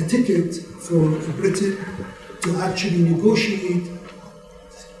a ticket for Britain to actually negotiate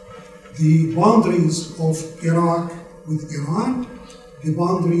the boundaries of Iraq with Iran, the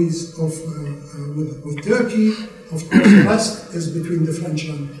boundaries of with Turkey. Of course, the rest is between the French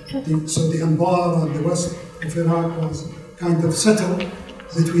and so the Anbar and the west of Iraq was kind of settled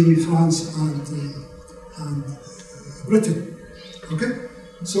between France and Britain. Okay,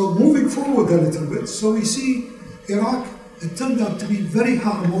 so moving forward a little bit, so we see Iraq. It turned out to be a very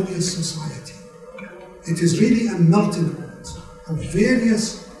harmonious society. It is really a melting pot of various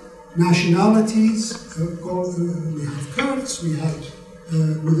nationalities. We have Kurds, we have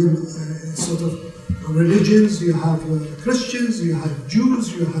within sort of religions, you have Christians, you have Jews,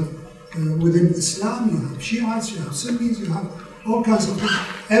 you have within Islam, you have Shiites, you have Sunnis, you have all kinds of things.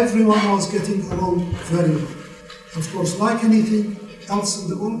 Everyone was getting along very well. Of course, like anything else in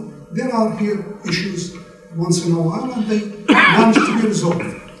the world, there are here issues once in a while, and they manage to be resolved.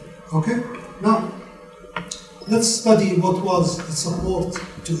 Okay? Now, let's study what was the support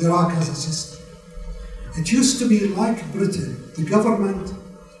to Iraq as a system. It used to be like Britain. The government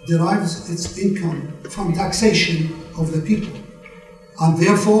derives its income from taxation of the people. And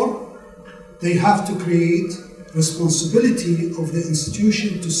therefore, they have to create responsibility of the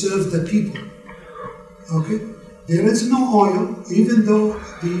institution to serve the people. Okay? There is no oil, even though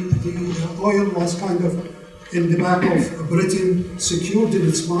the oil was kind of in the back of Britain, secured in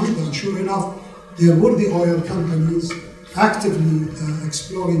its mind, and sure enough, there were the oil companies actively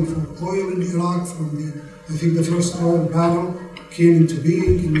exploring for oil in Iraq from I think the first oil barrel came into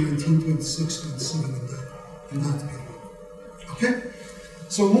being in 1926-27 in that period. Okay?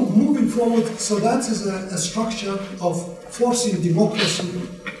 So moving forward, so that is a structure of forcing democracy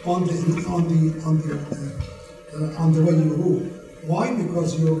on the way you rule. Why? Because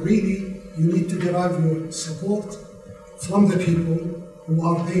you're really you need to derive your support from the people who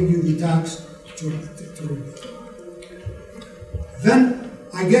are paying you the tax to live. Then,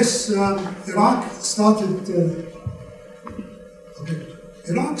 I guess Iraq started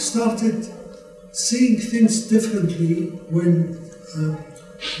seeing things differently when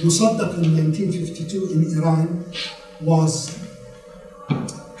Mossadegh in 1952 in Iran was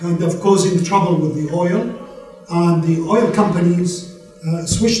kind of causing trouble with the oil, and the oil companies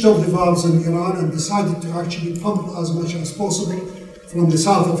switched off the valves in Iran and decided to actually pump as much as possible from the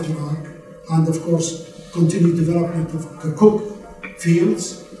south of Iraq, and of course continued development of Kirkuk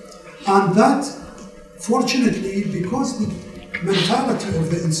fields. And that, fortunately, because the mentality of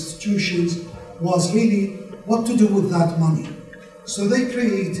the institutions was really what to do with that money. So they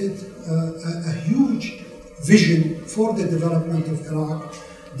created a huge vision for the development of Iraq,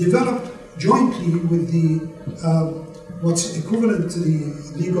 developed jointly with the what's equivalent to the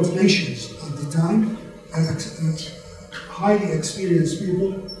League of Nations at the time, highly experienced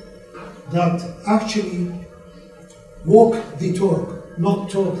people that actually walk the talk, not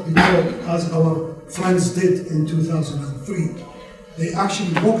talk the talk as our friends did in 2003. They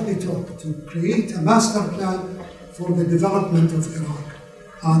actually walked the talk to create a master plan for the development of Iraq.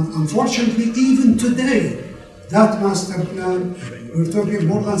 And unfortunately, even today, that master plan, we're talking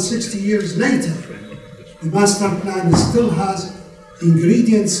more than 60 years later, the master plan still has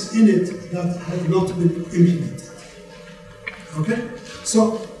ingredients in it that have not been implemented. Okay?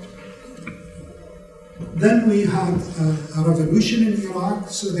 So, then we had a revolution in Iraq,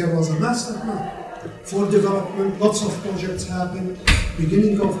 so there was a master plan for development, lots of projects happened,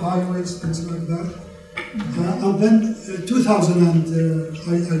 beginning of highways, things like that. And then 2000,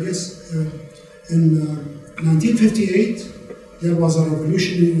 I guess, in 1958, there was a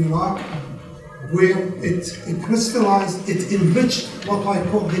revolution in Iraq where it crystallized, it enriched what I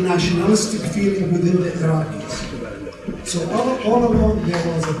call the nationalistic feeling within the Iraqis. So all along there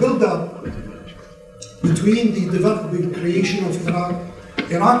was a build-up between the development creation of Iraq.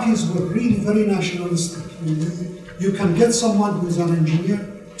 Iraqis were really very nationalistic. You can get someone who's an engineer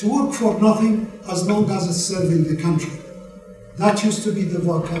to work for nothing as long as it's serving the country. That used to be the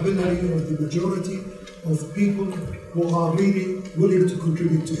vocabulary of the majority of people who are really willing to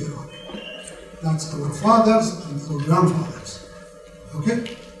contribute to Iraq. That's our fathers and our grandfathers.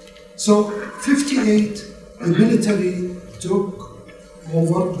 Okay? So, 58, the military took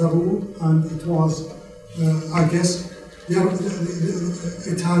over the rule, and it was, I guess,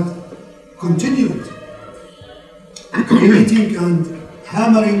 it had continued creating and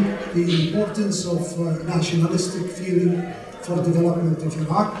hammering the importance of nationalistic feeling for development of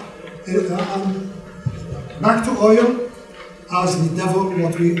Iraq. And back to oil as the devil,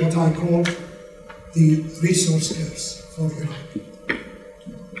 what I call the resource curse for Iraq.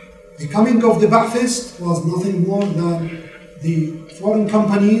 The coming of the Ba'athist was nothing more than the foreign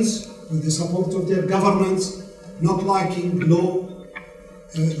companies, with the support of their governments, not liking law,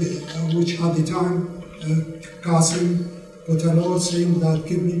 which at the time, Qasim put a law saying that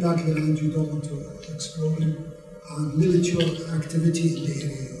give me back the land you don't want to explore and limit your activity in the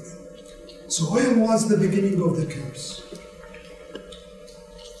area you're in. So oil was the beginning of the curse.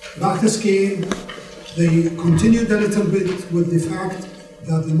 Ba'athist came, they continued a little bit with the fact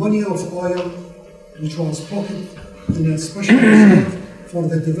that the money of oil, which was pocketed in a special reserve for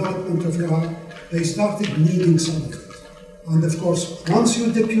the development of Iraq, they started needing some of it. And of course, once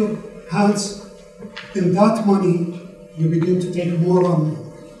you dip your hands in that money, you begin to take more and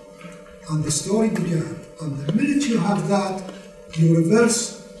more. And the story began. And the minute you have that, you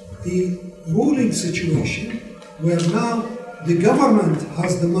reverse the ruling situation, where now the government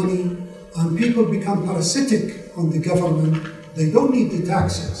has the money and people become parasitic on the government. They don't need the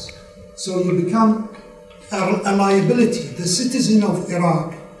taxes. So you become a liability. The citizen of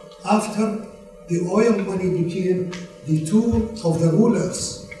Iraq, after the oil money became the tool of the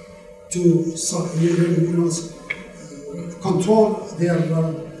rulers to control their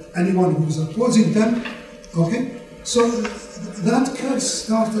anyone who's opposing them. Okay, so that curse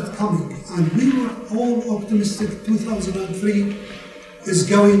started coming, and we were all optimistic 2003 is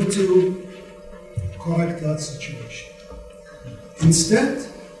going to correct that situation. Instead,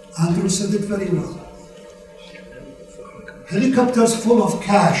 Andrew said it very well. Helicopters full of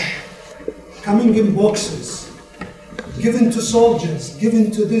cash coming in boxes, given to soldiers,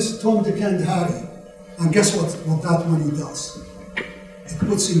 given to this Tom, Dick, and Harry. And guess what that money does? It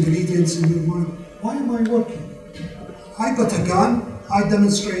puts ingredients in your mind. Why am I working? I got a gun, I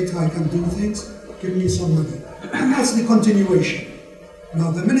demonstrate I can do things, give me some money. And that's the continuation.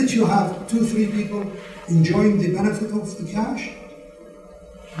 Now, the minute you have 2-3 people enjoying the benefit of the cash,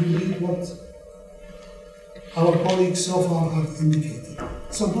 we read what our colleagues so far have indicated.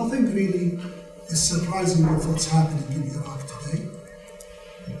 So nothing really is surprising with what's happening in Iraq today.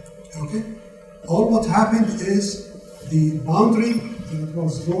 Okay? All what happened is the boundary that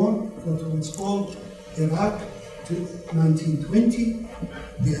was drawn for what was called Iraq to 1920.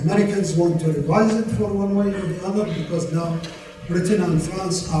 The Americans want to revise it for one way or the other because now Britain and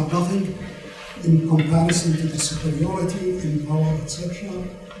France are nothing in comparison to the superiority in power, etc.,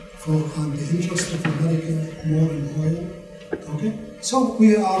 and the interest of America more in oil. Okay? So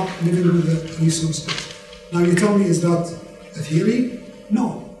we are living with the resources. Now you tell me, is that a theory?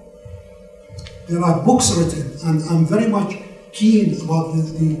 No. There are books written, and I'm very much keen about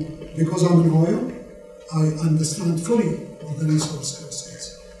because I'm in oil, I understand fully what the resource curse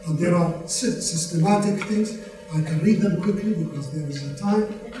is. And there are systematic things. I can read them quickly because there is a time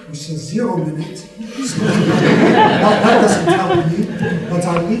which says 0 minutes. So that doesn't help me, but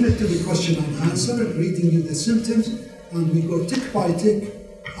I'll leave it to the question and answer, reading you the symptoms, and we go tick by tick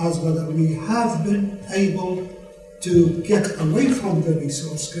as whether we have been able to get away from the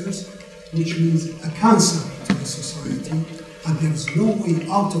resource curse, which means a cancer to the society, and there's no way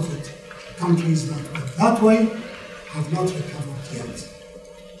out of it. Countries that went that way have not recovered yet.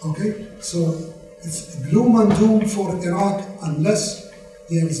 Okay? So it's gloom and doom for Iraq unless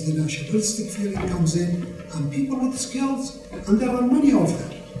there is the nationalistic feeling comes in, and people with skills, and there are many of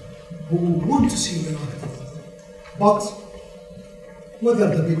them, who want to see Iraq develop. But whether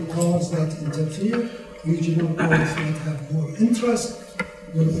the big powers that interfere, regional powers that have more interest,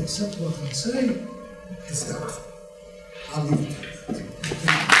 will accept what I say, is doubtful. I'll leave it at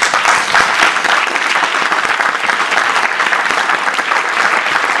that.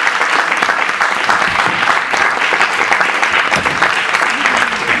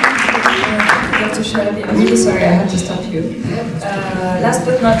 Dr. Shalabi, I'm really sorry, I have to stop you.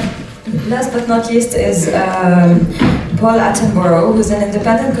 Last but not least is Paul Attenborough, who's an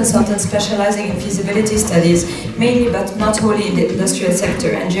independent consultant specializing in feasibility studies, mainly but not wholly in the industrial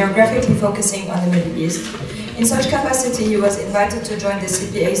sector, and geographically focusing on the Middle East. In such capacity, he was invited to join the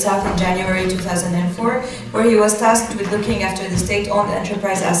CPA South in January 2004, where he was tasked with looking after the state-owned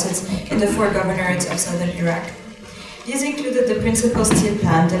enterprise assets in the 4 governorates of southern Iraq. These included the Principal Steel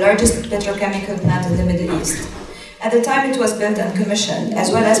Plant, the largest petrochemical plant in the Middle East. At the time it was built and commissioned,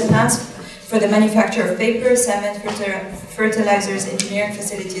 as well as plants for the manufacture of paper, cement, fertilizers, engineering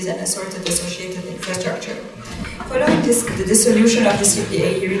facilities, and assorted associated infrastructure. Following the dissolution of the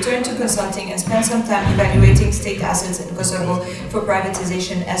CPA, he returned to consulting and spent some time evaluating state assets in Kosovo for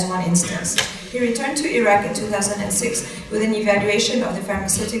privatization as one instance. He returned to Iraq in 2006 with an evaluation of the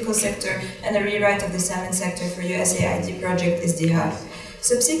pharmaceutical sector and a rewrite of the cement sector for USAID project Izdihar.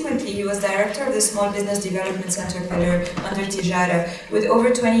 Subsequently, he was director of the Small Business Development Center pillar under Tijara, with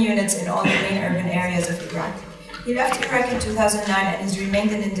over 20 units in all the main urban areas of Iraq. He left Iraq in 2009 and has remained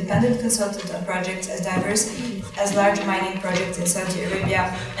an independent consultant on projects as diverse as large mining projects in Saudi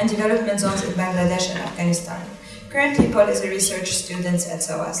Arabia and development zones in Bangladesh and Afghanistan. Currently, Paul is a research student at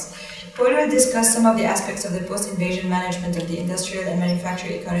SOAS. Paul will discuss some of the aspects of the post-invasion management of the industrial and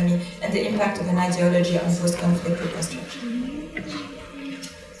manufacturing economy and the impact of an ideology on post-conflict reconstruction.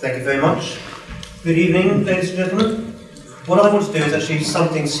 Thank you very much. Good evening, ladies and gentlemen. What I want to do is actually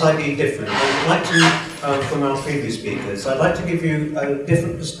something slightly different. I'd like to, from our previous speakers, I'd like to give you a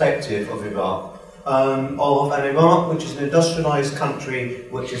different perspective of Iraq. Of an Iraq which is an industrialised country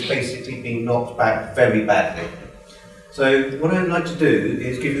which has basically been knocked back very badly. So what I'd like to do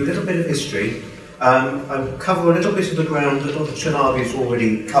is give you a little bit of history. I'll cover a little bit of the ground that Dr. Shalabi has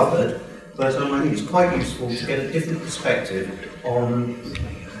already covered, but I think it's quite useful to get a different perspective on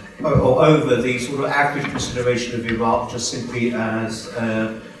or over the sort of average consideration of Iraq just simply as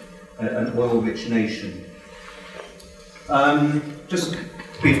an oil-rich nation. Just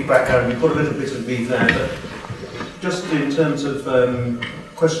brief background, we've got a little bit of brief there, but just in terms of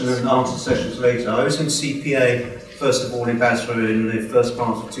question and answer sessions later, I was in CPA, first of all in Basra in the first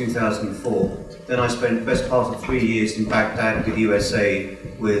part of 2004. Then I spent the best part of 3 years in Baghdad with USA,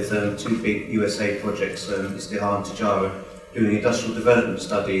 with 2 big USA projects, Izdihar and Tijara, doing industrial development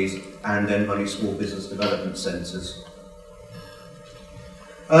studies and then running small business development centres.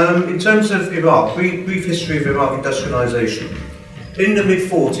 In terms of Iraq, brief history of Iraq industrialisation. In the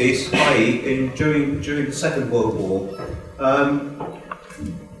mid-40s, i.e. during the Second World War,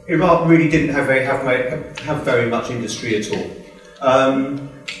 Iraq really didn't have very much industry at all.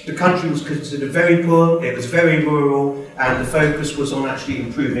 The country was considered very poor, it was very rural, and the focus was on actually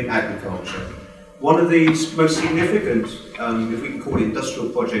improving agriculture. One of the most significant, if we can call it industrial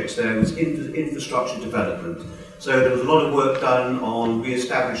projects there, was infrastructure development. So there was a lot of work done on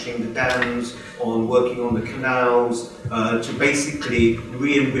re-establishing the dams, on working on the canals, to basically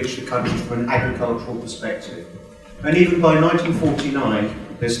re-enrich the country from an agricultural perspective. And even by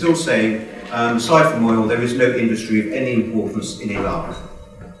 1949, they're still saying, aside from oil, there is no industry of any importance in Iraq.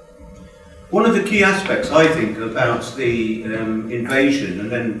 One of the key aspects, I think, about the invasion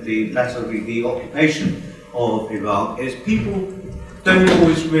and then the occupation of Iraq is people don't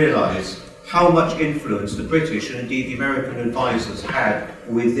always realise how much influence the British and indeed the American advisors had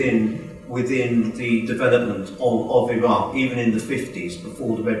within the development of Iraq, even in the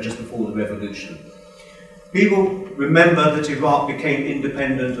 50s, just before the revolution. People remember that Iraq became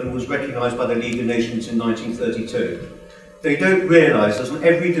independent and was recognised by the League of Nations in 1932. They don't realise that on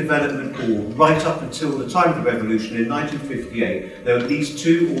every development board, right up until the time of the revolution in 1958, there were at least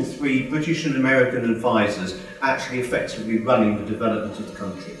 2 or 3 British and American advisors actually effectively running the development of the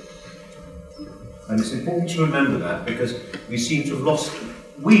country. And it's important to remember that because we seem to have lost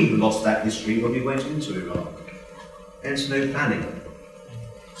that history when we went into Iraq. Hence no planning.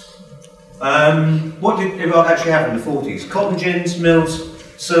 What did Iraq actually have in the 40s? Cotton gins, mills,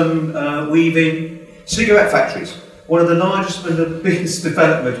 some weaving, cigarette factories. One of the largest and the biggest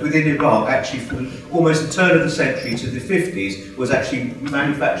development within Iraq, actually from almost the turn of the century to the 50s, was actually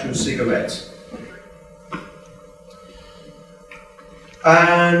manufacturing cigarettes.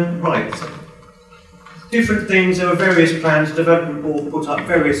 And, right, different things, there were various plans, the development board put up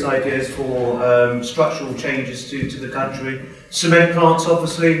various ideas for structural changes to the country. Cement plants,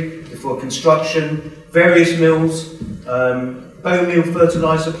 obviously, for construction, various mills, bone meal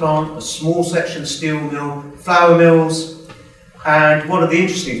fertiliser plant, a small section steel mill, flour mills, and one of the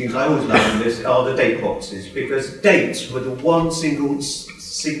interesting things I always love in this are the date boxes, because dates were the one single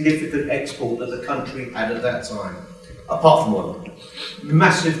significant export that the country had at that time, apart from oil.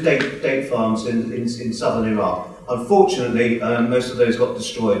 Massive date farms in southern Iraq. Unfortunately, most of those got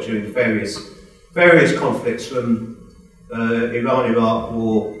destroyed during various conflicts from Iran-Iraq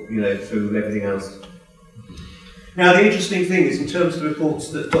war, through everything else. Now, the interesting thing is, in terms of the reports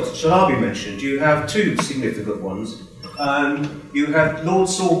that Dr. Chalabi mentioned, you have 2 significant ones. You have Lord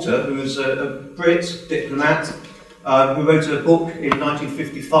Salter, who was a Brit diplomat, who wrote a book in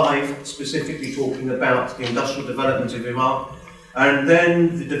 1955, specifically talking about the industrial development of Iraq. And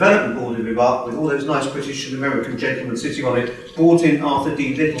then the Development Board of Iraq, with all those nice British and American gentlemen sitting on it, brought in Arthur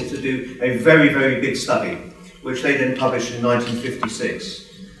D. Little to do a very, very big study, which they then published in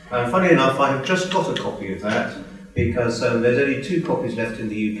 1956. Funny enough, I have just got a copy of that, because there's only 2 copies left in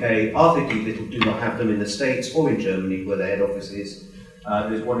the UK. Arthur D. Little do not have them in the States or in Germany, where their head office is.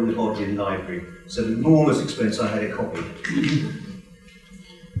 There's one in the Bodleian Library. So an enormous expense, I had a copy.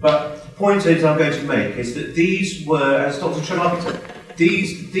 But the point is I'm going to make is that these were, as Dr. Chalabi said,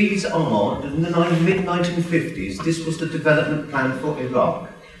 these are, in the mid-1950s, this was the development plan for Iraq.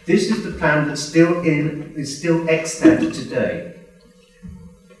 This is the plan that's is still extant today.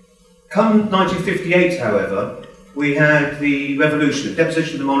 Come 1958, however, we had the revolution,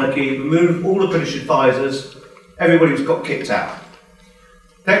 deposition of the monarchy, removed all the British advisors, everybody got kicked out.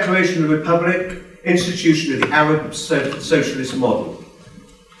 Declaration of the Republic, institution of the Arab socialist model.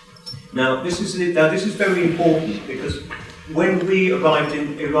 Now, this is very important because when we arrived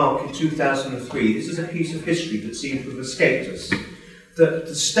in Iraq in 2003, this is a piece of history that seems to have escaped us. That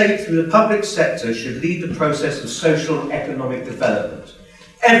the state, through the public sector, should lead the process of social and economic development.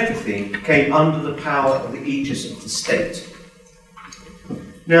 Everything came under the power of the aegis of the state.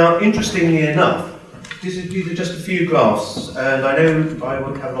 Now, interestingly enough, these are just a few graphs, and I know I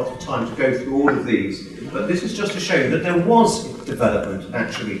won't have a lot of time to go through all of these, but this is just to show you that there was development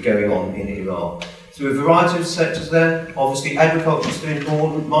actually going on in Iraq. Through a variety of sectors there, obviously agriculture is still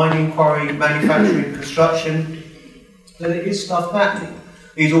important, mining, quarry, manufacturing, construction, so there is stuff happening.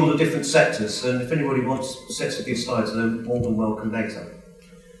 These are all the different sectors, and if anybody wants sets of these slides, they're more than welcome later.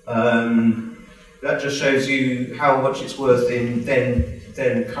 That just shows you how much it's worth in then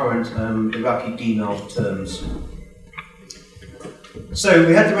current Iraqi dinar terms. So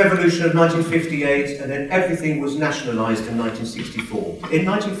we had the revolution of 1958, and then everything was nationalised in 1964. In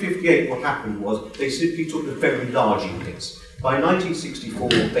 1958, what happened was they simply took the very large units. By 1964,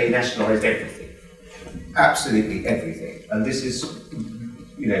 they nationalised everything, absolutely everything. And this is,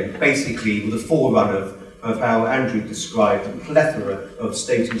 basically the forerunner of how Andrew described the plethora of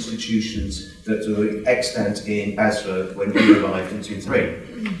state institutions that were extant in Basra when he arrived in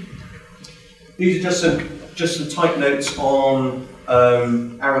 2003. These are just some tight notes on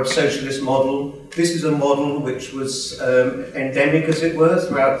Arab socialist model. This is a model which was endemic, as it were,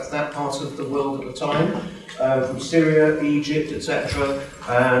 throughout that part of the world at the time, from Syria, Egypt, etc.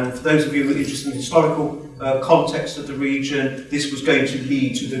 And for those of you who are interested in historical context of the region, this was going to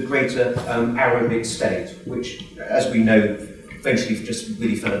lead to the greater Arabic state, which, as we know, eventually just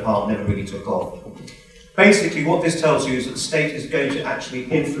really fell apart, never really took off. Basically, what this tells you is that the state is going to actually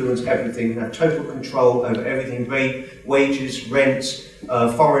influence everything, have total control over everything, wages, rents,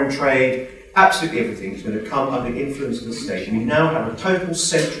 foreign trade, absolutely everything is going to come under the influence of the state. And we now have a total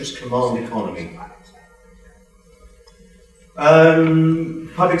centrist command economy.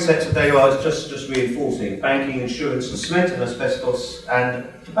 Public sector they are just reinforcing banking, insurance, and cement, and asbestos, and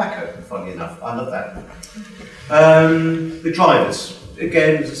tobacco, funny enough. I love that. The drivers.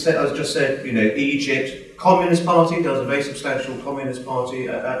 Again, as I just said, you know, Egypt, Communist Party, there was a very substantial Communist Party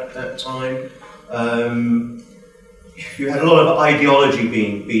at that time. You had a lot of ideology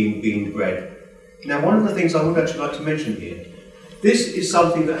being bred. Now, one of the things I would actually like to mention here, this is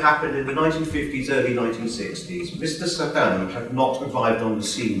something that happened in the 1950s, early 1960s. Mr. Saddam had not arrived on the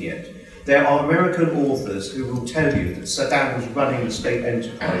scene yet. There are American authors who will tell you that Saddam was running the state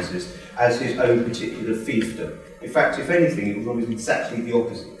enterprises as his own particular fiefdom. In fact, if anything, it was almost exactly the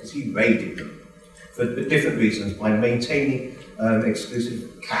opposite, because he raided them for different reasons, by maintaining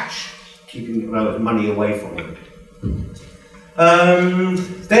exclusive cash, keeping money away from them.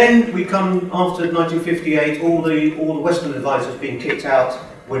 Then we come after 1958. All the Western advisors being kicked out.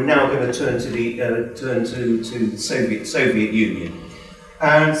 We're now going to turn to the Soviet Union,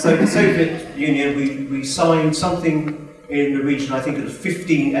 and so the Soviet Union we signed something in the region. I think it was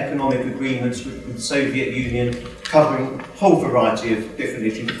 15 economic agreements with the Soviet Union, covering a whole variety of different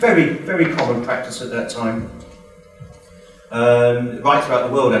issues. Very common practice at that time, right throughout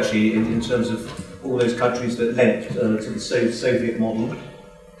the world actually, in terms of all those countries that lent to the Soviet model.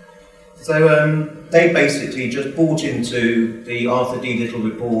 So they basically just bought into the Arthur D. Little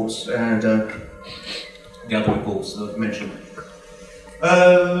reports and the other reports that I've mentioned.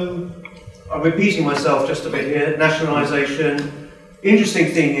 I'm repeating myself just a bit here. Nationalisation.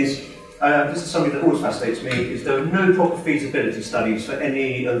 Interesting thing is, this is something that always fascinates me, is there are no proper feasibility studies for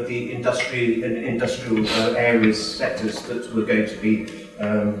any of the industrial areas, sectors that were going to be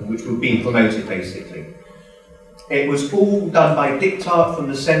which were being promoted, basically. It was all done by diktat from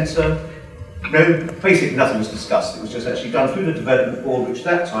the centre. No, basically nothing was discussed. It was just actually done through the development board, which at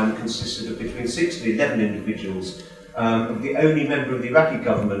that time consisted of between 6 and 11 individuals. The only member of the Iraqi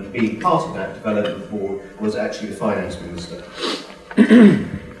government being part of that development board was actually the finance minister.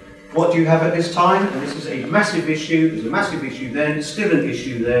 What do you have at this time? And this is a massive issue. There's a massive issue then, still an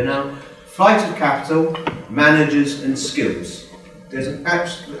issue there now. Flight of capital, managers and skills. There's an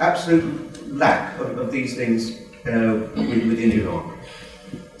absolute lack of these things within Iran.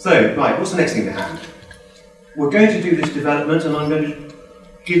 So, right, what's the next thing to happen? We're going to do this development, and I'm going to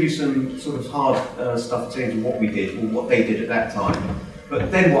give you some sort of hard stuff in terms of what we did, or what they did at that time.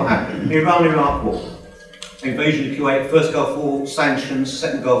 But then what happened? Iran-Iraq War. Invasion of Kuwait, first Gulf War, sanctions,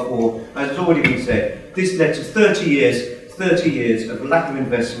 second Gulf War. As has already been said, this led to 30 years of lack of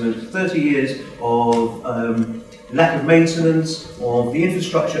investment, 30 years of lack of maintenance of the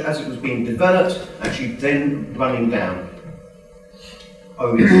infrastructure as it was being developed, actually then running down.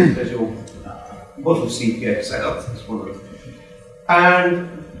 Oh yes, there's your model CPA South, that's one of them.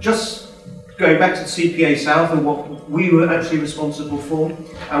 And just going back to the CPA South and what we were actually responsible for,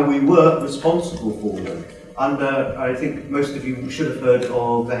 and we were responsible for them under, I think most of you should have heard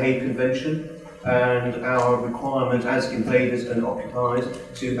of the Hague Convention, and our requirement as invaders and occupiers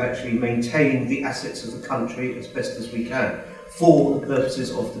to actually maintain the assets of the country as best as we can for the purposes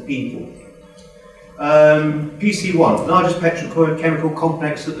of the people. PC1, largest petrochemical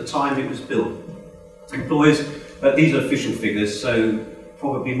complex at the time it was built. Employs, these are official figures, so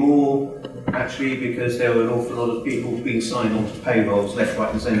probably more actually, because there were an awful lot of people being signed onto payrolls left,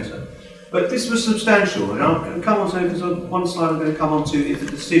 right and centre. But this was substantial, and I'm going to come on to, because one slide I'm going to come on to is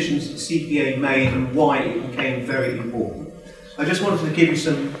the decisions that CPA made and why it became very important. I just wanted to give you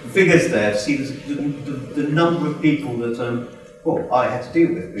some figures there to see the number of people that well, I had to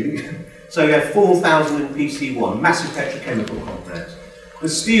deal with, really. So you have 4,000 in PC1, massive petrochemical complex. The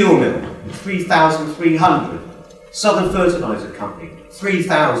steel mill, 3,300. Southern Fertilizer Company,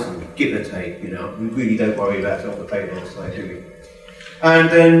 3,000, give or take, you know. We really don't worry about it on the payroll side, do we? And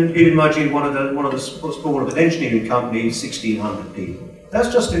then Ibn Majid, one of the smaller of an engineering company, 1,600 people.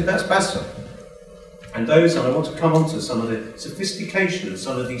 That's Basra. And those, and I want to come on to some of the sophistication of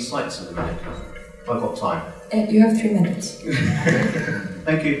some of these sites in America. I've got time. You have 3 minutes.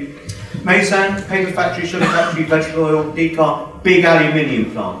 Thank you. Maysan, paper factory, sugar factory, vegetable oil, decar, big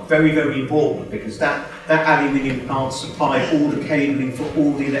aluminium plant. Very, very important, because that aluminium plant supplied all the cabling for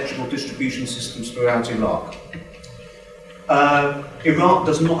all the electrical distribution systems throughout Iraq. Iraq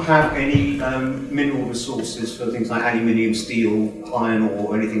does not have any mineral resources for things like aluminium, steel, iron ore,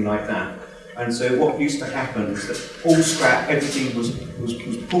 or anything like that. And so what used to happen is that all scrap, everything was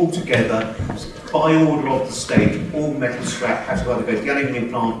pulled together by order of the state. All metal scrap had to either go to the aluminium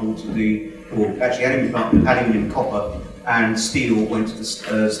plant or to the, or actually aluminium plant, aluminium, copper, and steel went to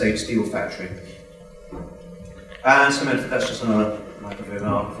the state steel factory. And so that's just another microphone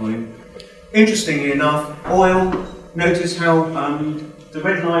art for you. Interestingly enough, oil, notice how the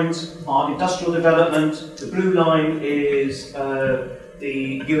red lines are industrial development, the blue line is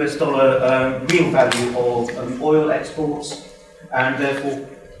the US dollar real value of oil exports, and therefore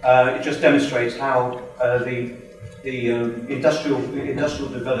it just demonstrates how the industrial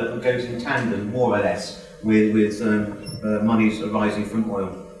development goes in tandem, more or less, with monies arising from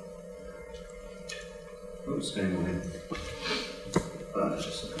oil. What's going on here?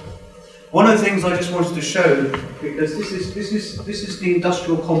 One of the things I just wanted to show, because this is the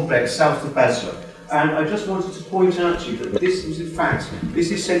industrial complex south of Basra, and I just wanted to point out to you that this is in fact,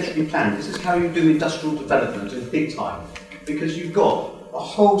 this is centrally planned. This is how you do industrial development in big time, because you've got a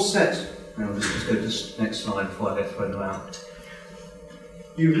whole set. Now let's just go to this next slide before I get thrown out.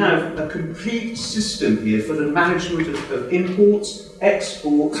 You have a complete system here for the management of imports,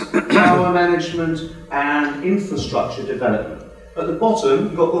 exports, power management, and infrastructure development. At the bottom,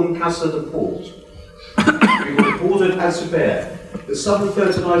 you've got Qasr, the port. You've got the port of Az-Zubair. The Southern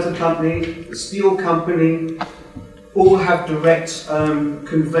Fertilizer Company, the steel company, all have direct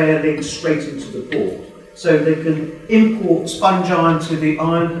conveyor links straight into the port. So they can import sponge iron to the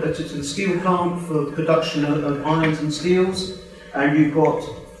to the steel plant for production of irons and steels. And you've got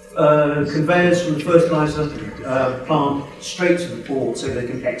conveyors from the fertilizer plant straight to the port so they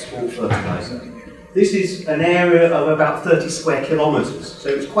can export fertilizer. This is an area of about 30 square kilometres, so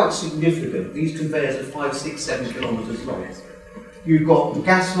it's quite significant. These conveyors are 5, 6, 7 kilometres long. You've got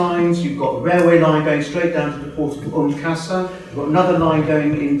gas lines, you've got a railway line going straight down to the port of Qasr, you've got another line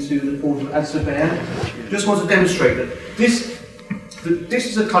going into the port of Az-Zubair. Just want to demonstrate that this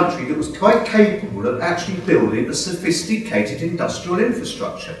is a country that was quite capable of actually building a sophisticated industrial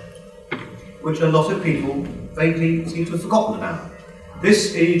infrastructure, which a lot of people vaguely seem to have forgotten about.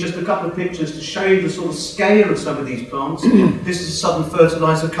 This is just a couple of pictures to show you the sort of scale of some of these plants. This is a Southern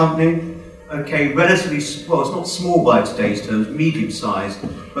Fertilizer Company. Okay, relatively, well, it's not small by today's terms, medium-sized,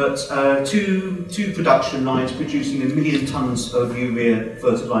 but two production lines producing 1 million tonnes of urea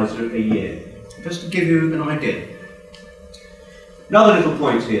fertilizer a year. Just to give you an idea. Another little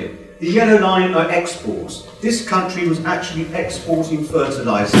point here. The yellow line are exports. This country was actually exporting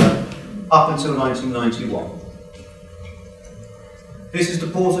fertilizer up until 1991. This is the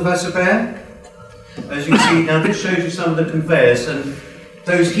port of Az-Zubair. As you can see, now this shows you some of the conveyors and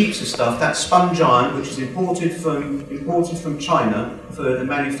those heaps of stuff. That's sponge iron, which is imported from China for the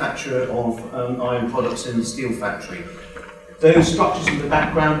manufacture of iron products in the steel factory. Those structures in the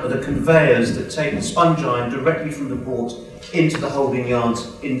background are the conveyors that take the sponge iron directly from the port into the holding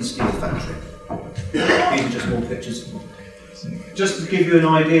yards in the steel factory. These are just more pictures. Just to give you an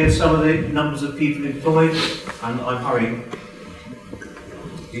idea of some of the numbers of people employed, and I'm hurrying.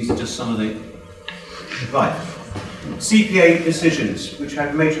 These are just some of the... Right. CPA decisions, which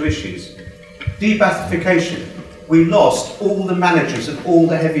had major issues. Debathification. We lost all the managers of all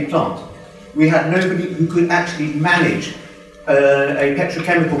the heavy plant. We had nobody who could actually manage a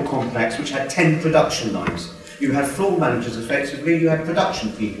petrochemical complex which had 10 production lines. You had floor managers effectively, you had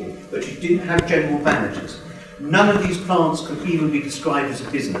production people, but you didn't have general managers. None of these plants could even be described as a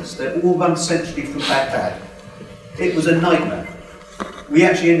business. They're all run centrally from Baghdad. It was a nightmare. We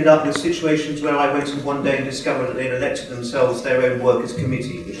actually ended up with situations where I went in one day and discovered that they'd elected themselves their own workers'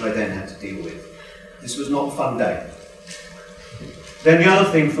 committee, which I then had to deal with. This was not a fun day. Then the other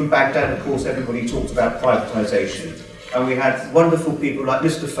thing from Baghdad, of course, everybody talked about privatisation. And we had wonderful people like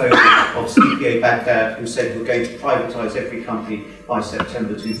Mr. Foley of CPA Baghdad who said we're going to privatise every company by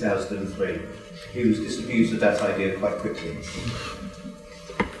September 2003. He was disabused of that idea quite quickly.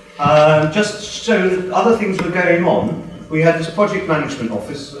 Just so other things were going on, we had this project management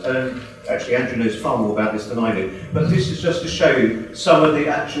office. Actually, Andrew knows far more about this than I do, but this is just to show you some of the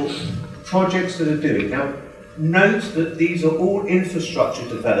actual projects that are doing. Now, note that these are all infrastructure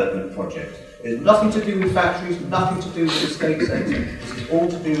development projects. There's nothing to do with factories, nothing to do with the state sector. This is all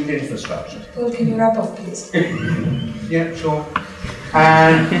to do with infrastructure. Well, can you wrap up, please? Yeah, sure.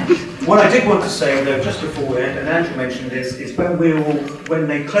 And what I did want to say, though, just before we end, and Andrew mentioned this, is when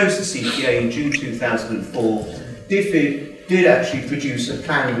they closed the CPA in June 2004, DFID did actually produce a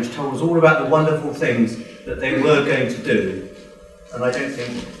plan which told us all about the wonderful things that they were going to do, and I don't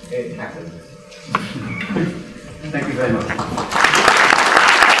think it happened. Thank you very much.